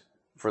things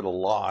for the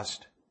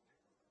lost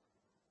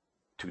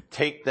to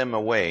take them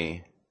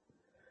away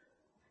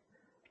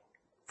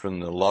from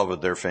the love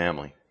of their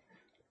family.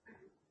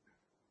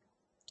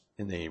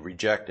 And they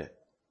reject it.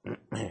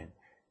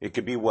 It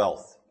could be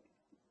wealth.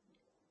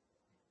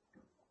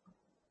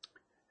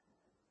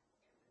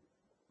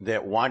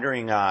 That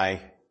wandering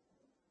eye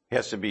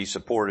has to be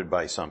supported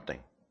by something.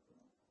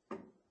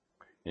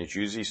 And it's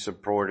usually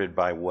supported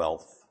by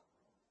wealth.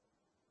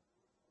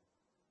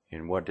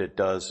 And what it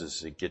does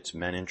is it gets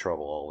men in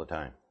trouble all the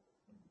time.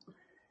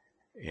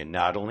 And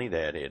not only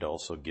that, it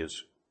also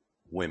gives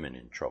women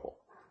in trouble.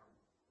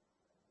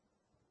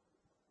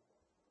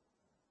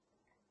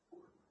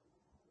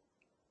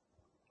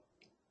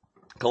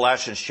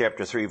 Colossians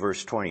chapter 3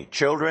 verse 20.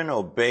 Children,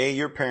 obey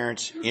your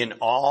parents in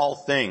all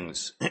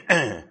things.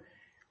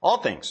 All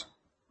things.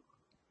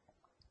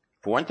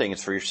 For one thing,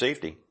 it's for your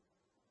safety.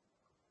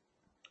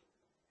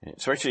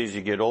 Especially as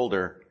you get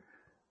older,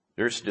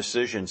 there's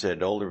decisions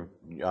that older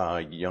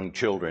young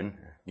children,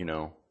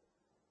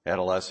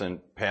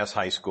 adolescent, past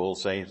high school,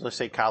 let's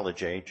say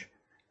college age,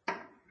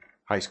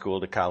 high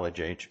school to college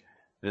age,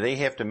 they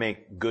have to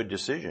make good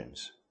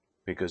decisions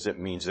because it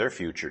means their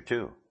future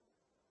too.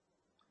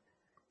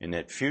 And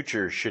that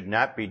future should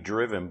not be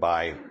driven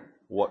by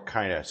what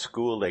kind of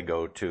school they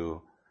go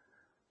to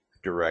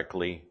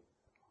directly,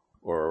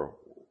 or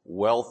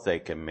wealth they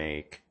can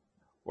make,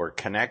 or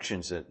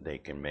connections that they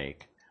can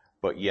make.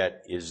 But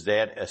yet, is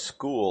that a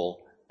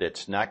school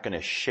that's not going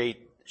to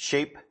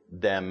shape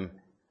them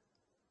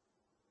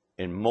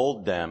and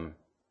mold them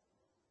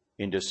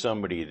into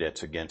somebody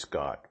that's against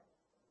God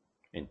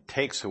and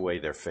takes away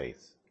their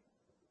faith?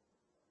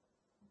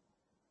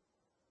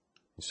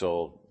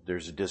 So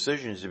there's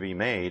decisions to be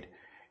made,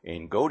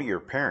 and go to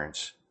your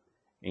parents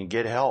and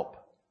get help.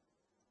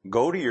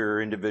 Go to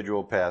your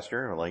individual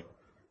pastor, like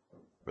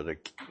Brother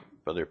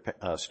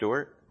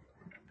Stewart,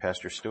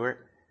 Pastor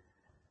Stewart.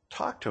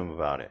 Talk to him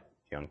about it,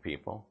 young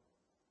people.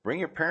 Bring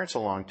your parents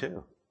along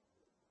too.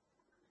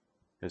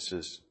 This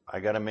is, I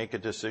got to make a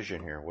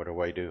decision here. What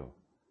do I do?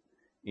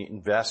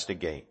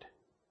 Investigate.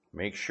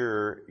 Make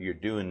sure you're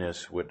doing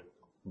this with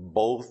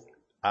both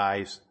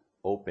eyes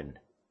open.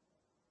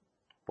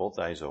 Both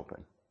eyes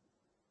open.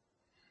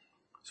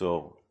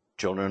 So,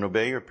 children,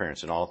 obey your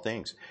parents in all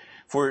things.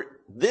 For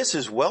this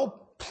is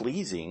well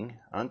pleasing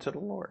unto the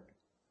Lord.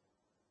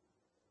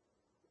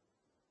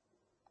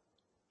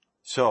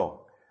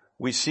 So,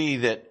 we see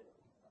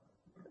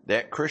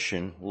that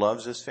Christian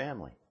loves his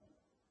family.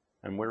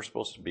 And we're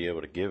supposed to be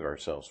able to give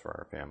ourselves for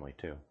our family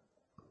too.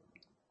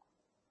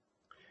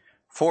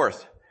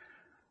 Fourth,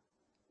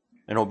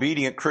 an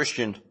obedient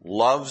Christian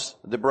loves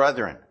the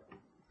brethren.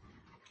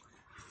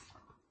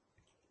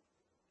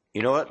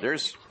 You know what?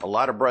 There's a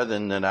lot of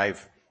brethren that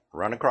I've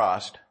run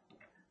across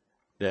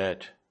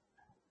that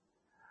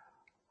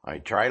I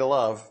try to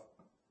love.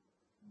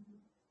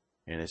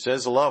 And it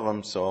says love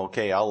them, so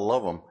okay, I'll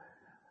love them.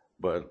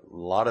 But a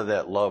lot of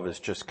that love is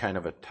just kind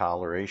of a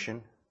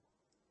toleration.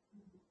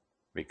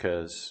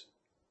 Because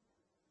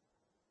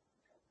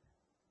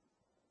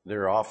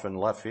they're off in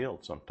left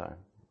field sometimes.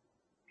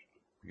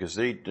 Because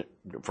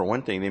for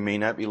one thing, they may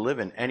not be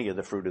living any of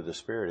the fruit of the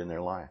Spirit in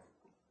their life.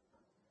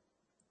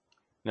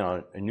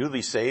 Now, a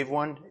newly saved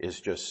one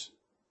is just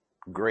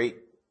great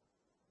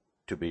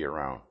to be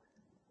around.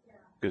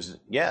 Because,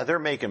 yeah, they're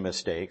making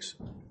mistakes,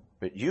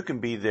 but you can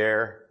be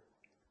there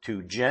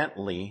to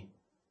gently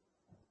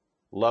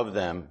love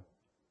them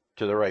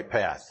to the right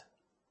path.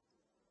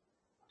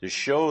 To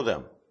show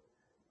them.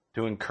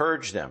 To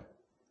encourage them.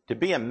 To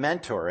be a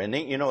mentor. And,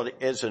 you know,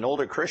 as an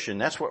older Christian,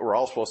 that's what we're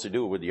all supposed to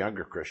do with the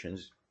younger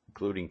Christians,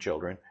 including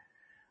children,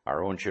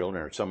 our own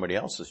children or somebody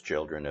else's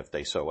children if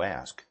they so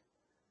ask.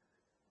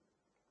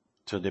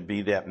 So to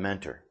be that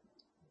mentor.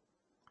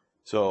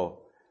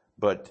 So,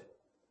 but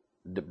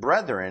the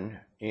brethren,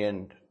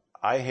 and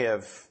I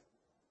have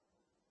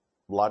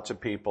lots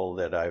of people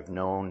that I've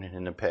known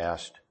in the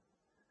past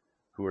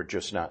who are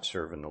just not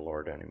serving the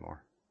Lord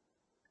anymore.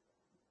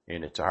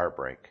 And it's a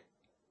heartbreak.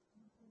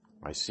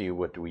 I see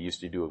what we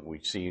used to do.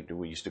 We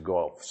used to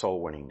go out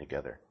soul winning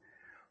together.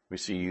 We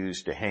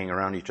used to hang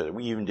around each other.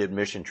 We even did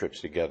mission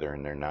trips together,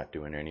 and they're not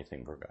doing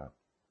anything for God.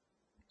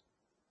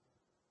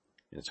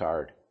 It's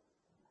hard.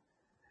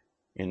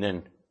 And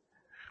then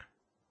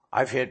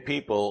I've had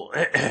people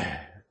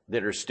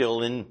that are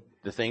still in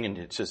the thing, and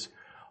it says,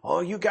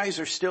 "Oh, you guys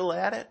are still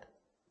at it."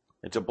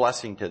 It's a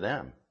blessing to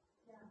them.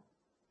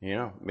 You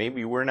know,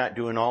 maybe we're not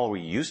doing all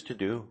we used to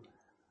do,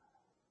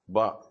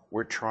 but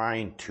we're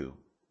trying to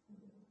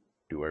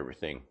do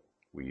everything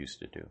we used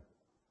to do.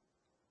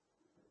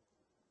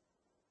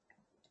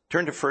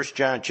 Turn to 1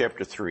 John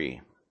chapter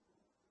 3.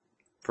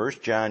 1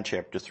 John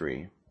chapter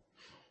 3.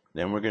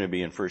 Then we're going to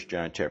be in 1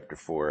 John chapter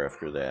 4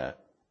 after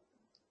that.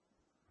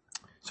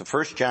 So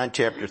 1 John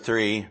chapter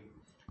 3,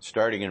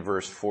 starting in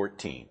verse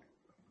 14.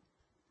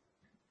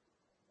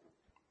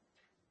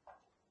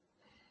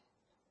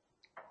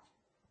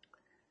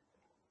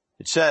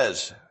 It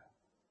says,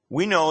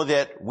 "We know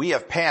that we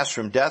have passed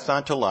from death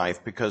unto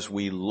life because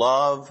we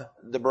love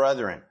the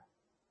brethren.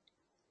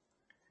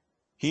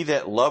 He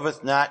that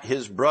loveth not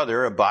his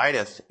brother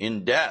abideth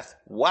in death."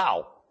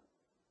 Wow.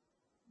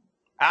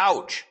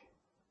 Ouch.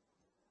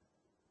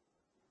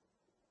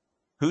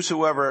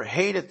 "Whosoever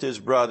hateth his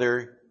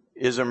brother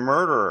is a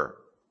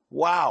murderer."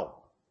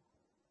 Wow.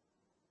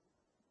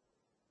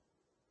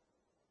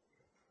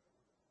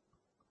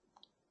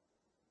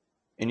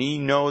 "And ye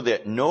know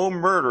that no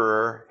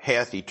murderer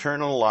hath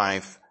eternal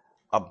life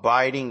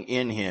abiding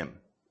in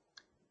him.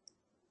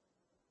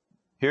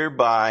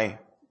 Hereby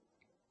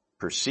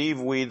perceive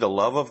we the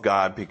love of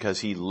God, because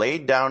he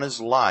laid down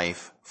his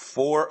life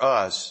for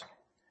us,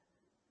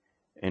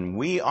 and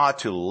we ought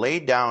to lay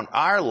down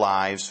our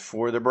lives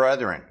for the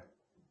brethren."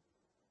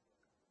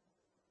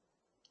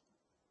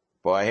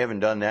 Well, I haven't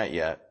done that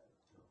yet.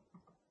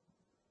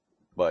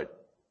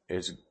 But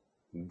as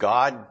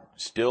God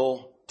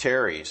still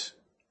tarries,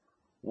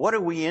 what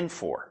are we in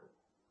for?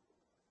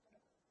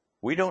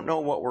 We don't know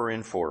what we're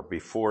in for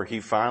before he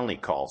finally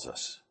calls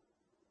us.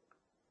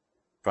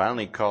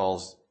 Finally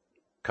calls,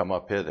 "Come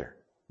up hither,"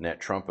 and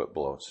that trumpet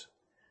blows.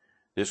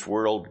 This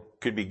world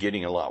could be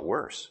getting a lot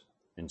worse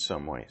in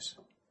some ways.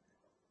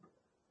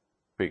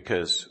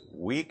 Because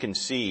we can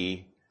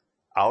see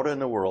out in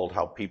the world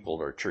how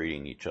people are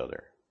treating each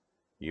other.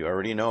 You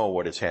already know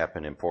what has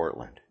happened in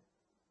Portland.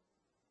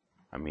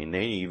 I mean,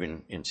 they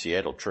even in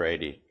Seattle try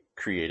to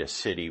create a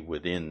city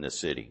within the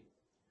city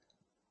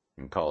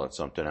and call it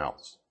something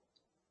else.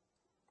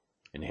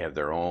 And have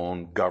their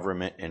own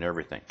government and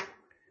everything.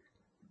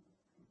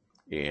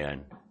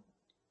 And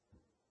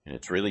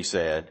it's really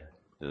sad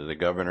that the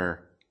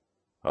governor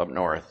up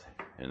north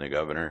and the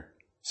governor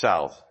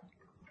south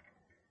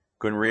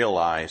couldn't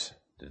realize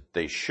that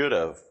they should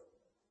have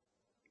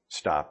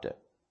stopped it.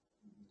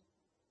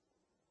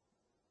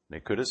 They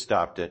could have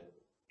stopped it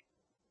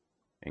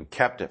and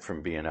kept it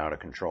from being out of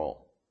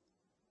control.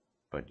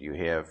 But you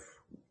have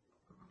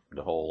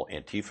the whole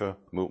Antifa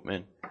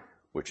movement,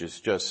 which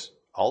is just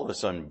all of a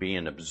sudden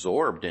being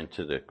absorbed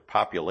into the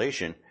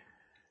population,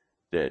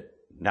 that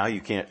now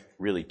you can't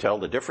really tell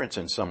the difference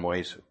in some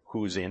ways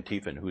who's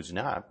Antifa and who's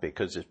not,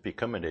 because it's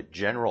becoming a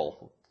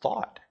general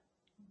thought.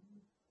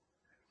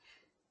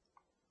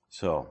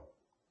 So,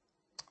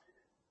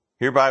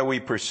 Hereby we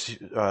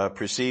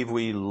perceive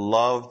we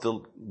love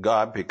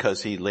God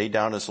because he laid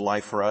down his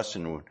life for us,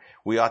 and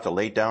we ought to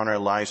lay down our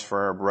lives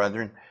for our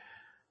brethren.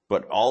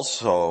 But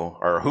also,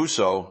 or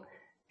whoso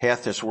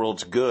hath this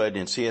world's good,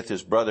 and seeth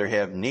his brother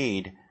have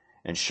need,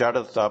 and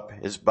shutteth up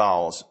his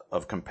bowels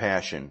of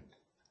compassion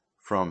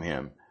from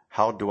him,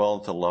 how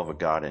dwelleth the love of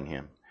God in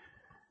him?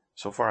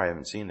 So far I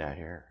haven't seen that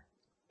here.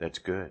 That's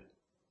good.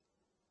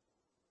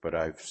 But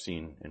I've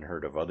seen and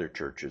heard of other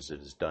churches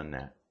that has done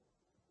that.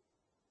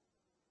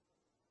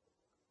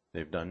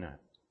 They've done that.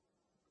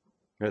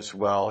 Yes,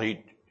 well,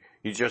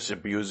 he's just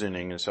abusing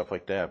and stuff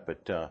like that,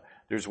 but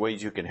there's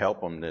ways you can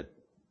help him that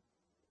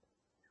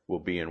will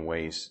be in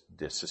ways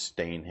to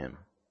sustain him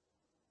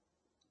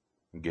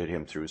and get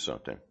him through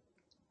something.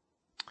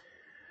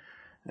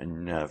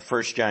 In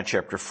 1 John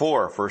chapter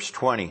 4, verse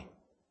 20.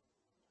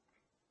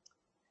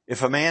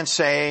 If a man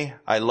say,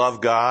 I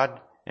love God,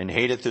 and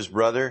hateth his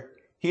brother,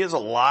 he is a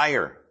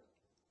liar.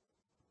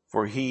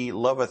 For he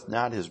loveth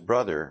not his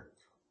brother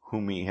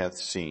whom he hath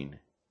seen.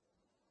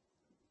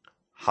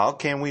 How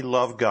can we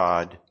love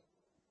God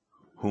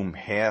whom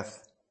he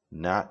hath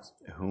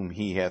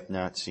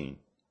not seen?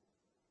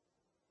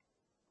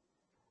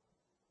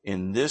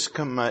 In this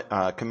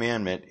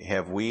commandment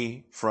have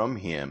we from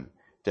him,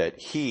 that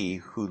he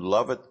who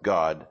loveth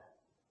God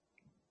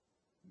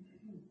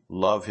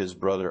love his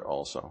brother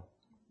also.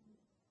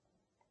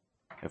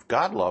 If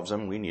God loves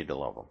them, we need to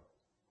love them.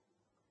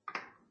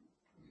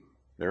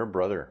 They're a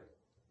brother.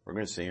 We're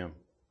going to see them.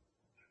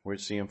 We're going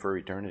to see them for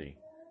eternity.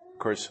 Of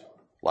course,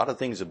 a lot of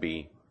things will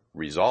be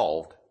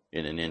resolved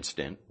in an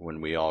instant when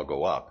we all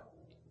go up.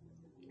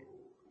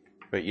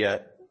 But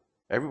yet,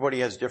 everybody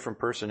has different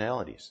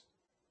personalities.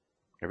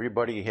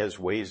 Everybody has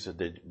ways that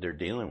they're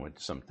dealing with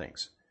some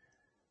things.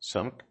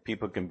 Some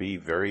people can be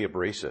very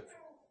abrasive.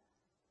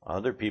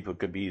 Other people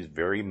could be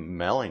very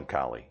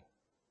melancholy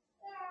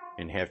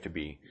and have to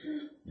be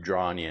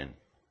drawn in,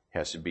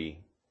 has to be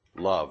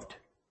loved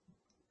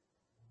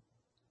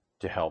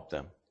to help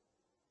them.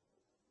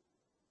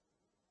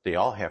 They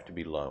all have to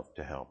be loved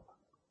to help.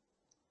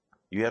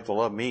 You have to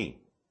love me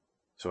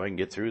so I can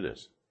get through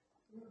this.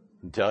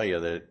 And tell you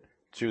that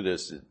through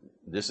this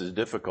is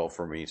difficult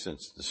for me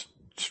since the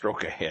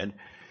stroke I had.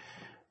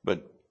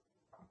 But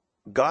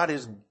God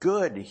is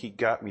good. He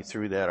got me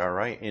through that all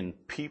right.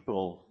 And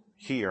people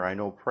here, I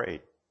know,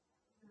 prayed.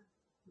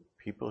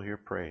 People here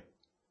prayed.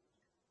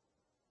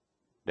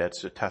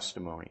 That's a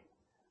testimony.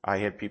 I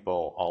had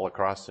people all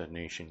across the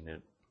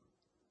nation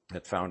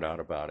that found out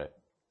about it,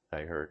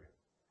 I heard.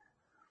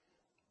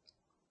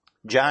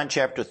 John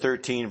chapter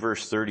 13,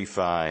 verse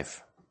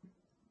 35.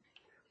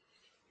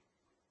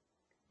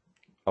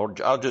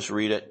 I'll just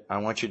read it. I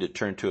want you to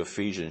turn to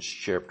Ephesians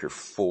chapter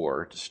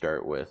 4 to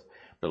start with.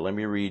 But let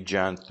me read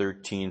John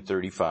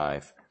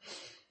 13:35.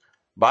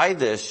 By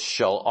this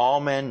shall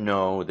all men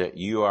know that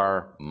you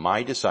are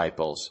my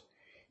disciples,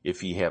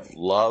 if ye have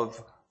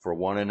love for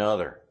one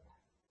another.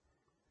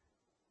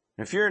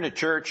 If you're in a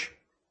church,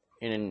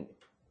 and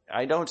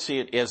I don't see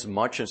it as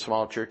much in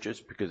small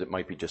churches because it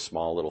might be just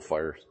small little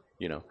fires,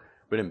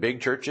 But in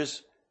big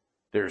churches,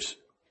 there's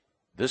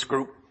this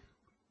group,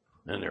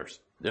 and there's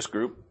this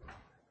group,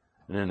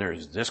 and then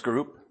there's this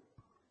group,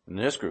 and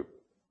this group.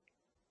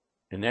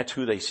 And that's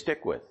who they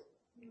stick with.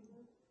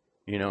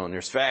 And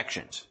there's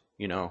factions,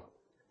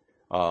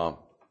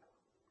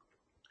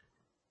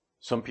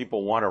 Some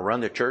people want to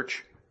run the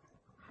church.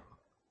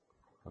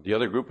 The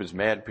other group is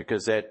mad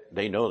because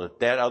they know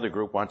that other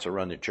group wants to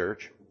run the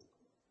church.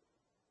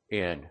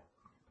 And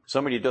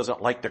somebody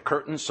doesn't like the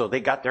curtains, so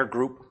they got their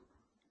group.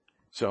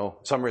 So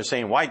some are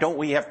saying, why don't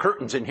we have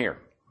curtains in here?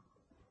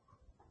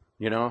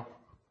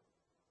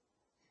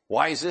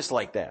 Why is this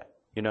like that?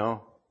 And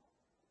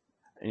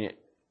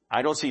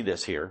I don't see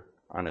this here.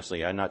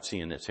 Honestly, I'm not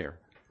seeing this here.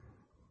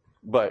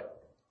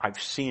 But I've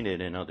seen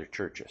it in other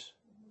churches.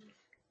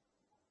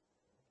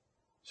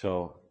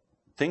 So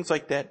things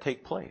like that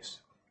take place.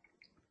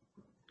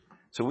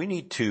 So we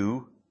need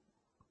to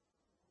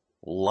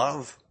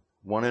love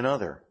one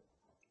another.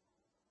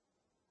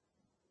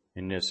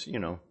 In this,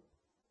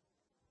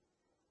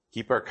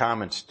 keep our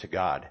comments to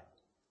God.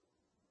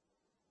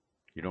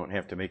 You don't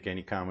have to make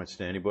any comments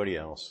to anybody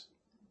else,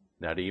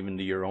 not even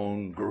to your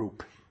own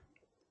group.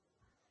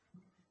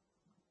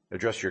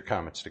 Address your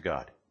comments to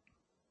God.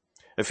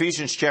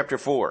 Ephesians chapter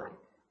 4.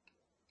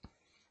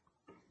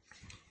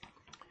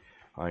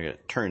 I got to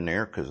turn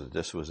there because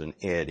this was an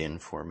add-in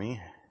for me.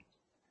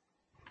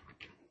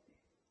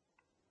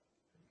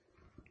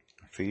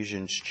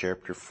 Ephesians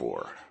chapter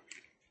 4.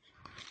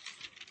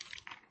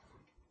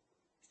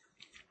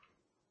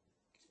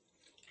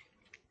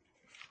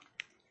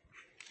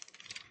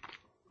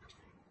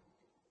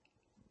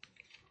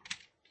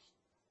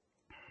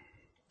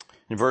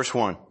 In verse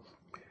 1,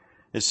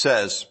 it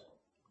says,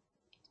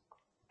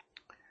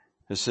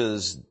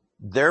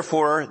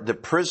 therefore the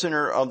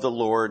prisoner of the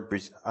Lord,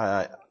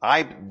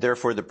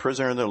 therefore the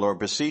prisoner of the Lord,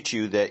 beseech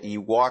you that ye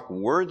walk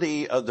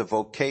worthy of the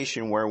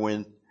vocation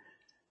wherein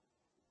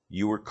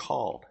you are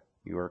called,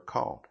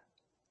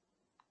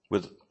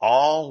 with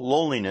all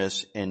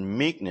lowliness and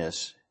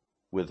meekness,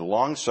 with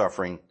long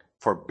suffering,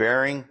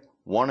 forbearing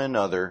one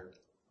another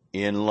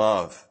in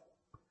love.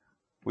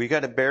 We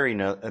got to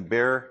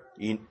bear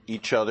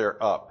each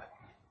other up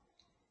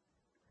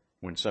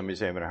when somebody's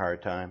having a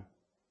hard time,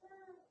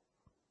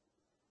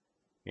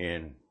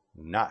 and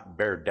not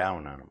bear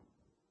down on them.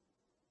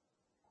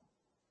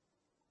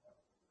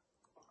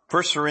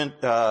 First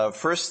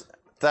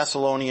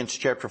Thessalonians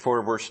chapter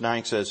 4 verse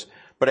 9 says,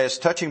 "But as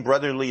touching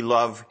brotherly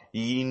love,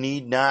 ye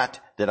need not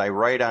that I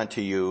write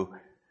unto you,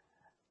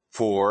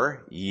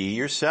 for ye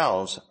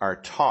yourselves are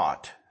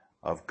taught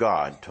of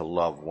God to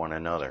love one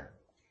another."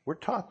 We're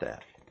taught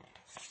that.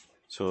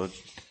 So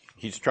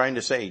he's trying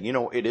to say,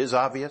 it is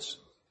obvious.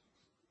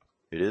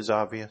 It is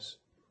obvious.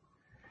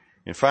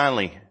 And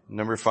finally,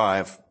 number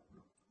 5,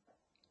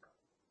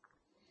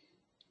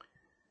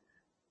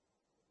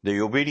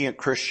 the obedient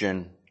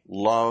Christian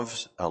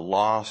loves a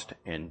lost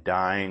and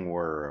dying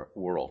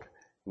world.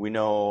 We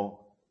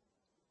know,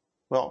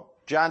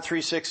 John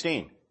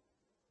 3:16.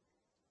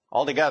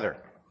 All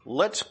together.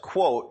 Let's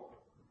quote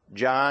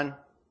John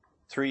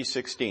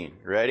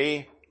 3:16.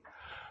 Ready?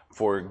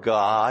 "For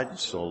God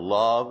so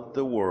loved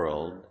the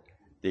world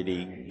that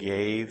he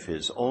gave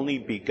his only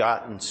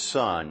begotten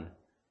Son,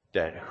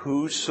 that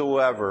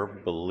whosoever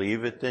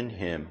believeth in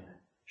him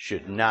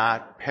should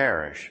not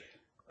perish,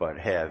 but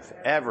have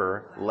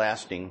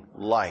everlasting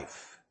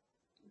life."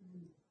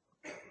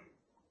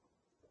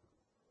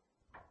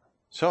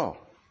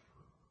 So,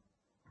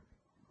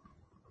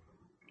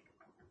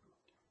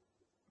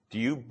 do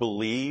you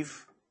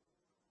believe,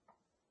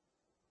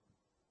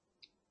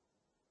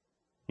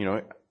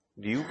 do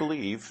you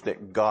believe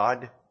that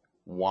God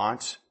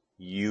wants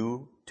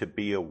you to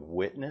be a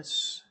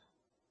witness?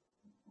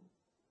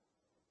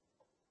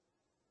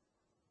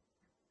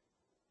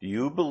 Do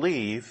you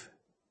believe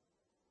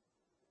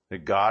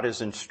that God has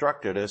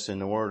instructed us in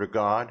the Word of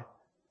God,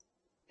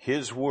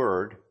 His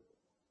Word,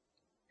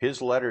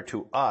 His letter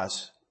to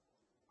us,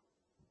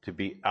 to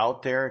be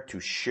out there to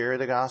share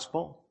the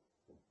gospel?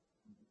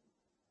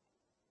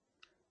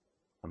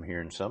 I'm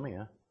hearing some of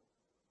you.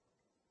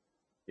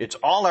 It's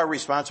all our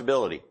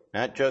responsibility,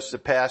 not just the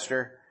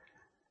pastor,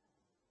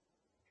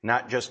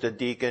 not just a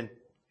deacon,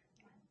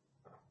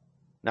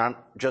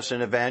 not just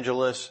an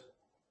evangelist,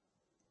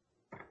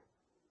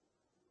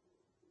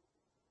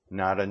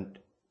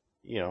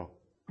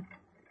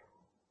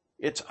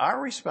 it's our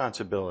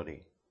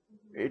responsibility.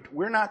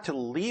 We're not to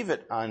leave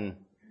it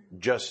on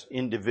just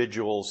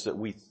individuals that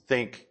we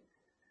think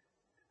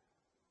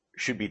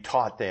should be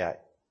taught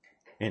that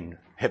and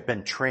have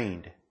been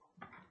trained.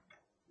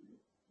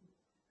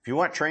 If you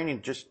want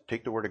training, just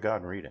take the Word of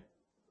God and read it.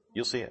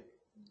 You'll see it.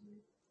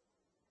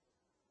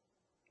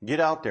 Get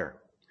out there.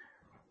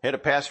 Had a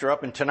pastor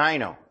up in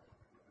Tenino.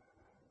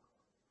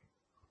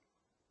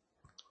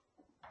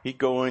 He'd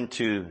go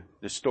into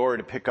the store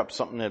to pick up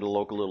something at a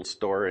local little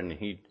store, and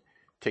he'd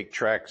take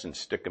tracts and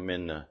stick them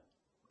in the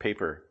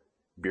paper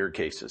beer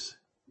cases.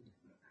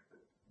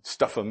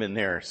 Stuff them in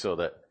there so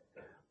that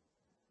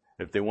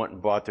if they went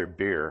and bought their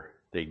beer,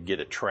 they'd get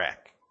a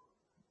tract.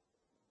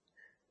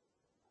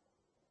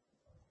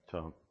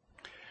 So,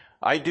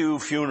 I do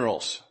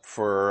funerals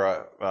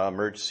for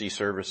emergency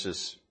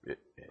services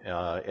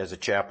as a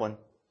chaplain,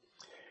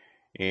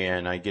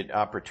 and I get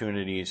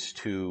opportunities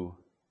to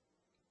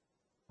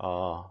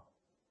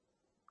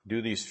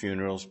do these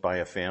funerals by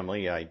a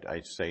family.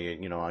 I say,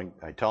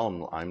 I tell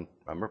them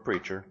I'm a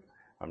preacher,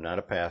 I'm not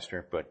a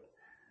pastor, but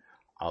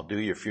I'll do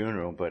your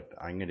funeral, but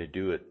I'm going to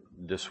do it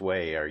this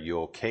way. Are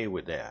you okay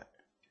with that?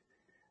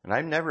 And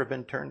I've never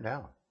been turned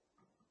down.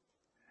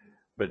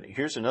 But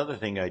here's another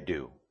thing I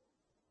do.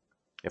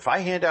 If I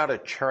hand out a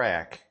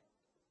tract,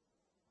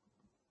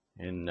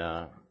 and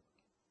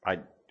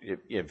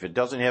if it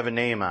doesn't have a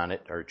name on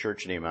it, or a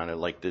church name on it,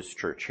 like this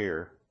church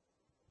here,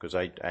 because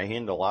I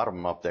hand a lot of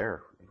them up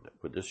there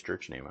with this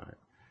church name on it,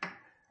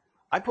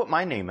 I put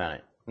my name on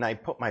it, and I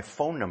put my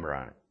phone number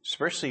on it,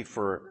 especially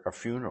for a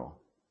funeral.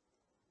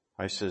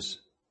 I says,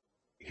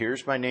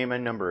 here's my name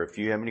and number. If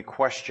you have any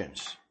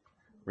questions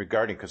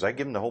regarding, because I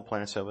give them the whole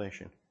plan of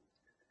salvation.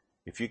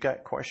 If you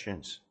got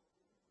questions,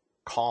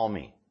 call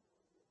me.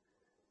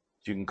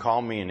 You can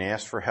call me and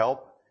ask for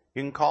help.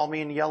 You can call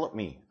me and yell at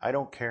me. I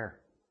don't care.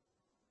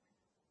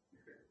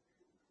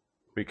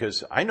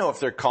 Because I know if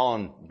they're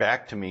calling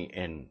back to me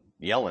and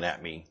yelling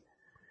at me,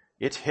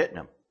 it's hitting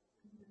them.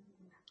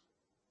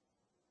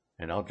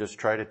 And I'll just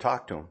try to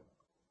talk to them.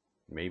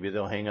 Maybe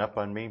they'll hang up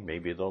on me.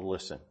 Maybe they'll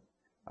listen.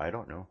 I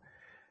don't know.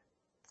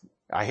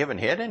 I haven't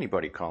had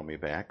anybody call me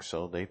back,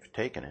 so they've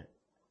taken it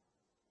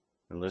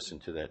and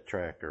listened to that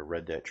tract or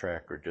read that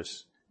tract, or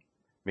just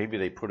maybe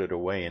they put it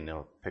away and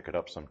they'll pick it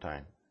up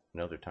sometime,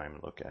 another time,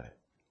 and look at it.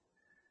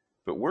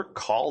 But we're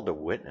called to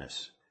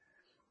witness.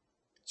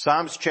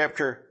 Psalms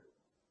chapter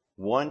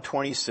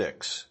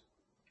 126.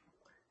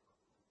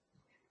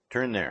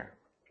 Turn there.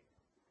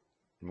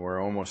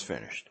 We're almost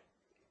finished.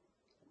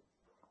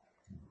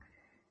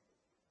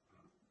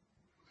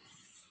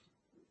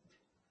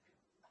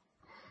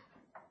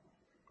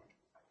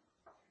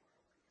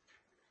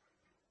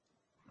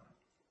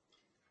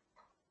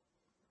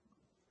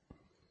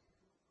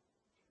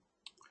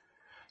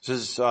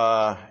 This is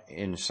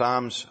in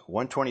Psalms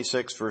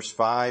 126, verse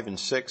 5 and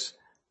 6.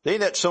 They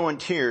that sow in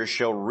tears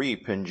shall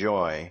reap in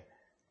joy.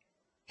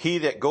 He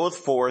that goeth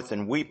forth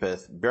and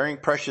weepeth, bearing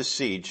precious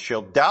seed,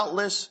 shall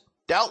doubtless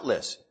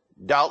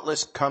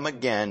come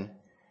again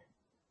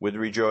with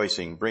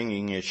rejoicing,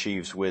 bringing his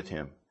sheaves with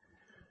him.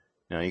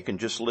 Now you can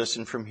just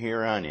listen from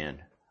here on in.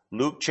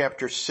 Luke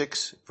chapter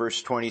 6,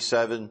 verse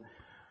 27,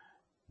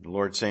 the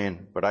Lord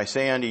saying, but I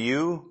say unto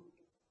you,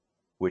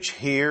 which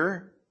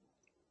hear,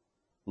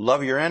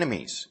 love your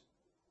enemies,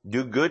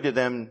 do good to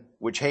them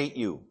which hate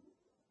you.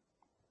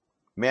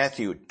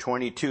 Matthew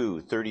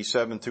 22,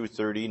 37 through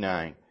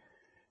 39.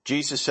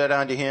 Jesus said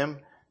unto him,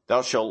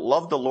 thou shalt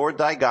love the Lord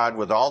thy God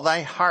with all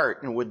thy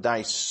heart and with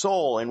thy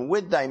soul and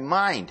with thy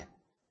mind.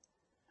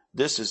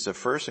 This is the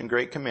first and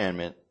great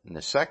commandment, and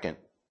the second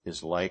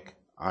is like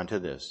unto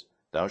this.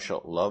 Thou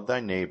shalt love thy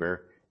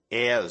neighbor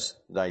as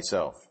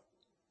thyself.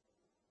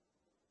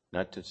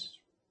 Not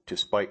to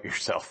spite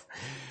yourself.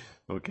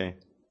 Okay.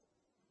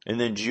 And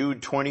then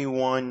Jude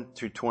 21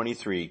 through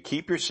 23.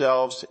 Keep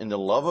yourselves in the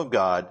love of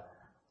God,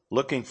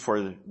 looking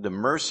for the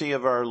mercy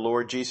of our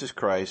Lord Jesus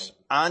Christ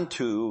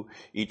unto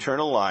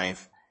eternal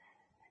life,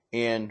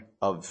 and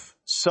of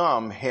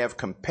some have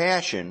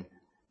compassion,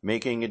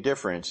 making a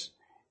difference,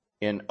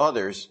 and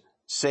others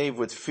save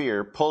with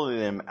fear, pulling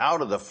them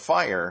out of the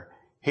fire,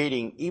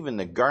 hating even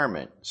the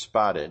garment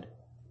spotted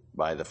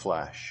by the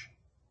flesh.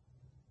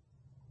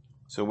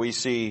 So we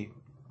see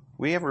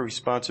we have a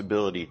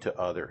responsibility to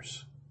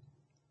others.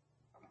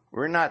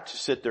 We're not to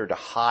sit there to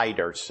hide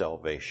our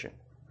salvation.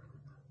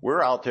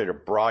 We're out there to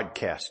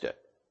broadcast it.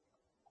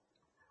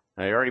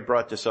 I already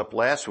brought this up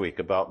last week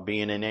about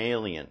being an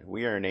alien.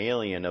 We are an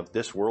alien of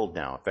this world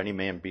now. If any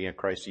man be in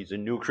Christ, he's a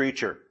new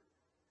creature.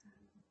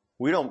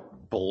 We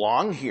don't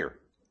belong here.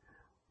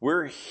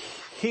 We're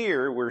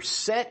here, we're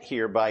sent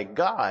here by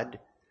God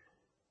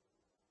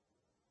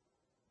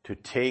to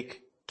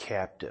take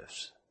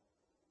captives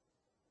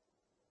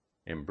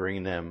and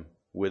bring them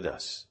with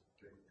us.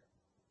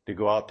 To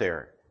go out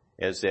there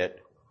as that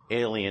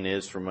alien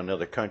is from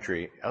another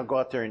country. I'll go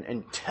out there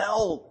and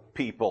tell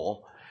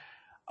people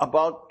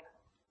about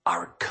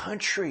our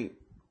country,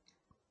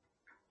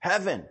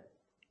 heaven,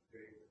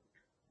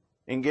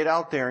 and get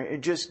out there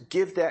and just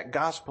give that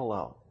gospel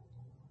out.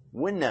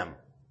 Win them.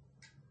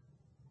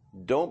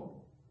 Don't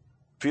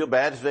feel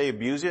bad if they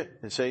abuse it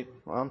and say,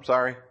 well, I'm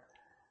sorry.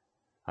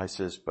 I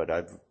says, but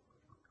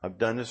I've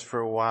done this for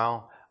a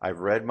while. I've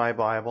read my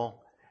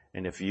Bible,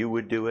 and if you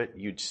would do it,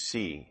 you'd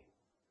see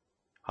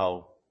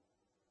how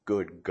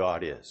good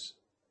God is.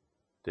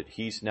 That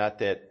he's not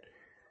that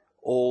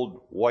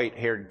old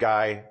white-haired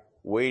guy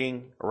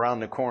waiting around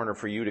the corner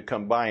for you to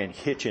come by and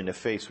hit you in the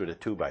face with a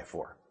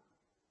 2x4.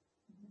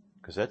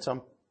 Because that's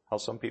how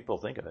some people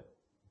think of it.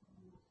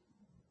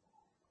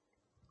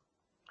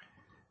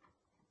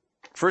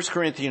 1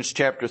 Corinthians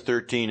chapter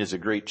 13 is a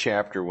great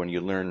chapter when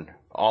you learn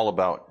all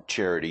about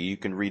charity. You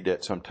can read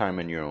that sometime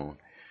on your own.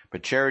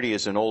 But charity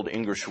is an old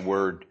English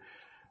word,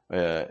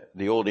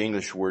 the old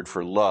English word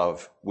for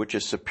love, which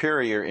is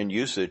superior in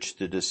usage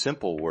to the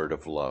simple word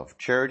of love.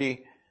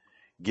 Charity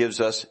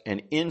gives us an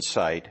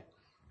insight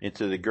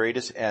into the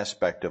greatest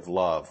aspect of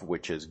love,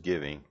 which is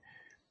giving.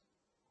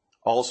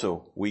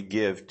 Also, we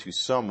give to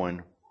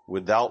someone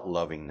without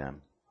loving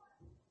them.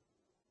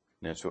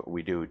 And that's what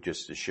we do,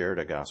 just to share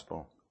the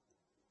gospel.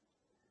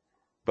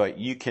 But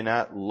you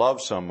cannot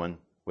love someone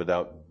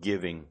without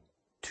giving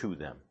to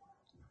them.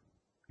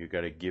 You've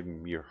got to give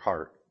them your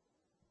heart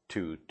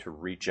to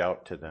reach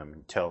out to them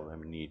and tell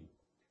them you need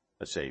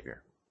a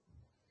Savior.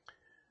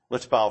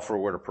 Let's bow for a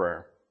word of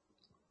prayer.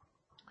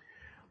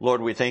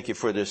 Lord, we thank you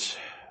for this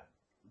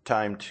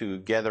time to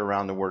gather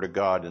around the Word of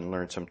God and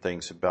learn some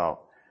things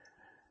about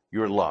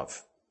your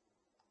love,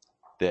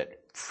 that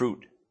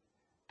fruit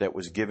that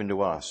was given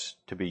to us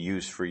to be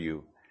used for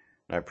you.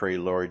 And I pray,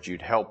 Lord,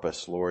 you'd help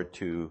us, Lord,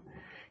 to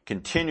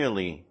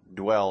continually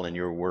dwell in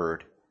your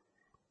Word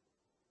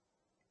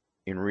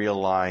and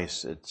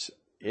realize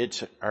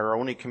it's our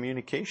only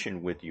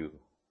communication with you,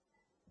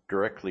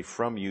 directly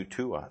from you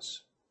to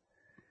us.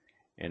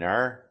 And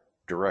our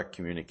direct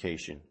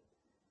communication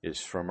is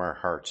from our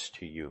hearts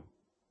to you.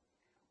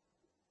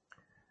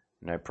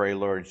 And I pray,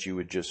 Lord, you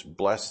would just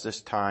bless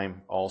this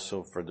time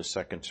also for the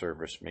second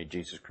service. May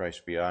Jesus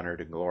Christ be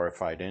honored and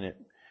glorified in it.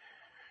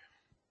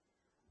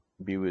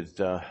 Be with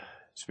the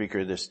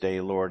speaker this day,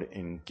 Lord,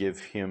 and give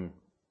him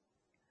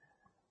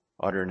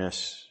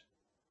utterness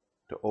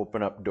to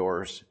open up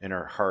doors in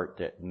our heart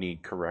that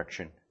need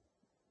correction,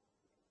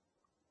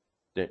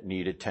 that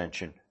need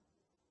attention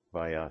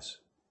by us,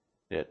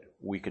 that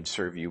we can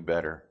serve you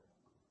better.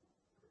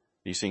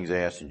 These things I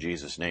ask in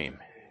Jesus' name.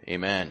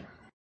 Amen.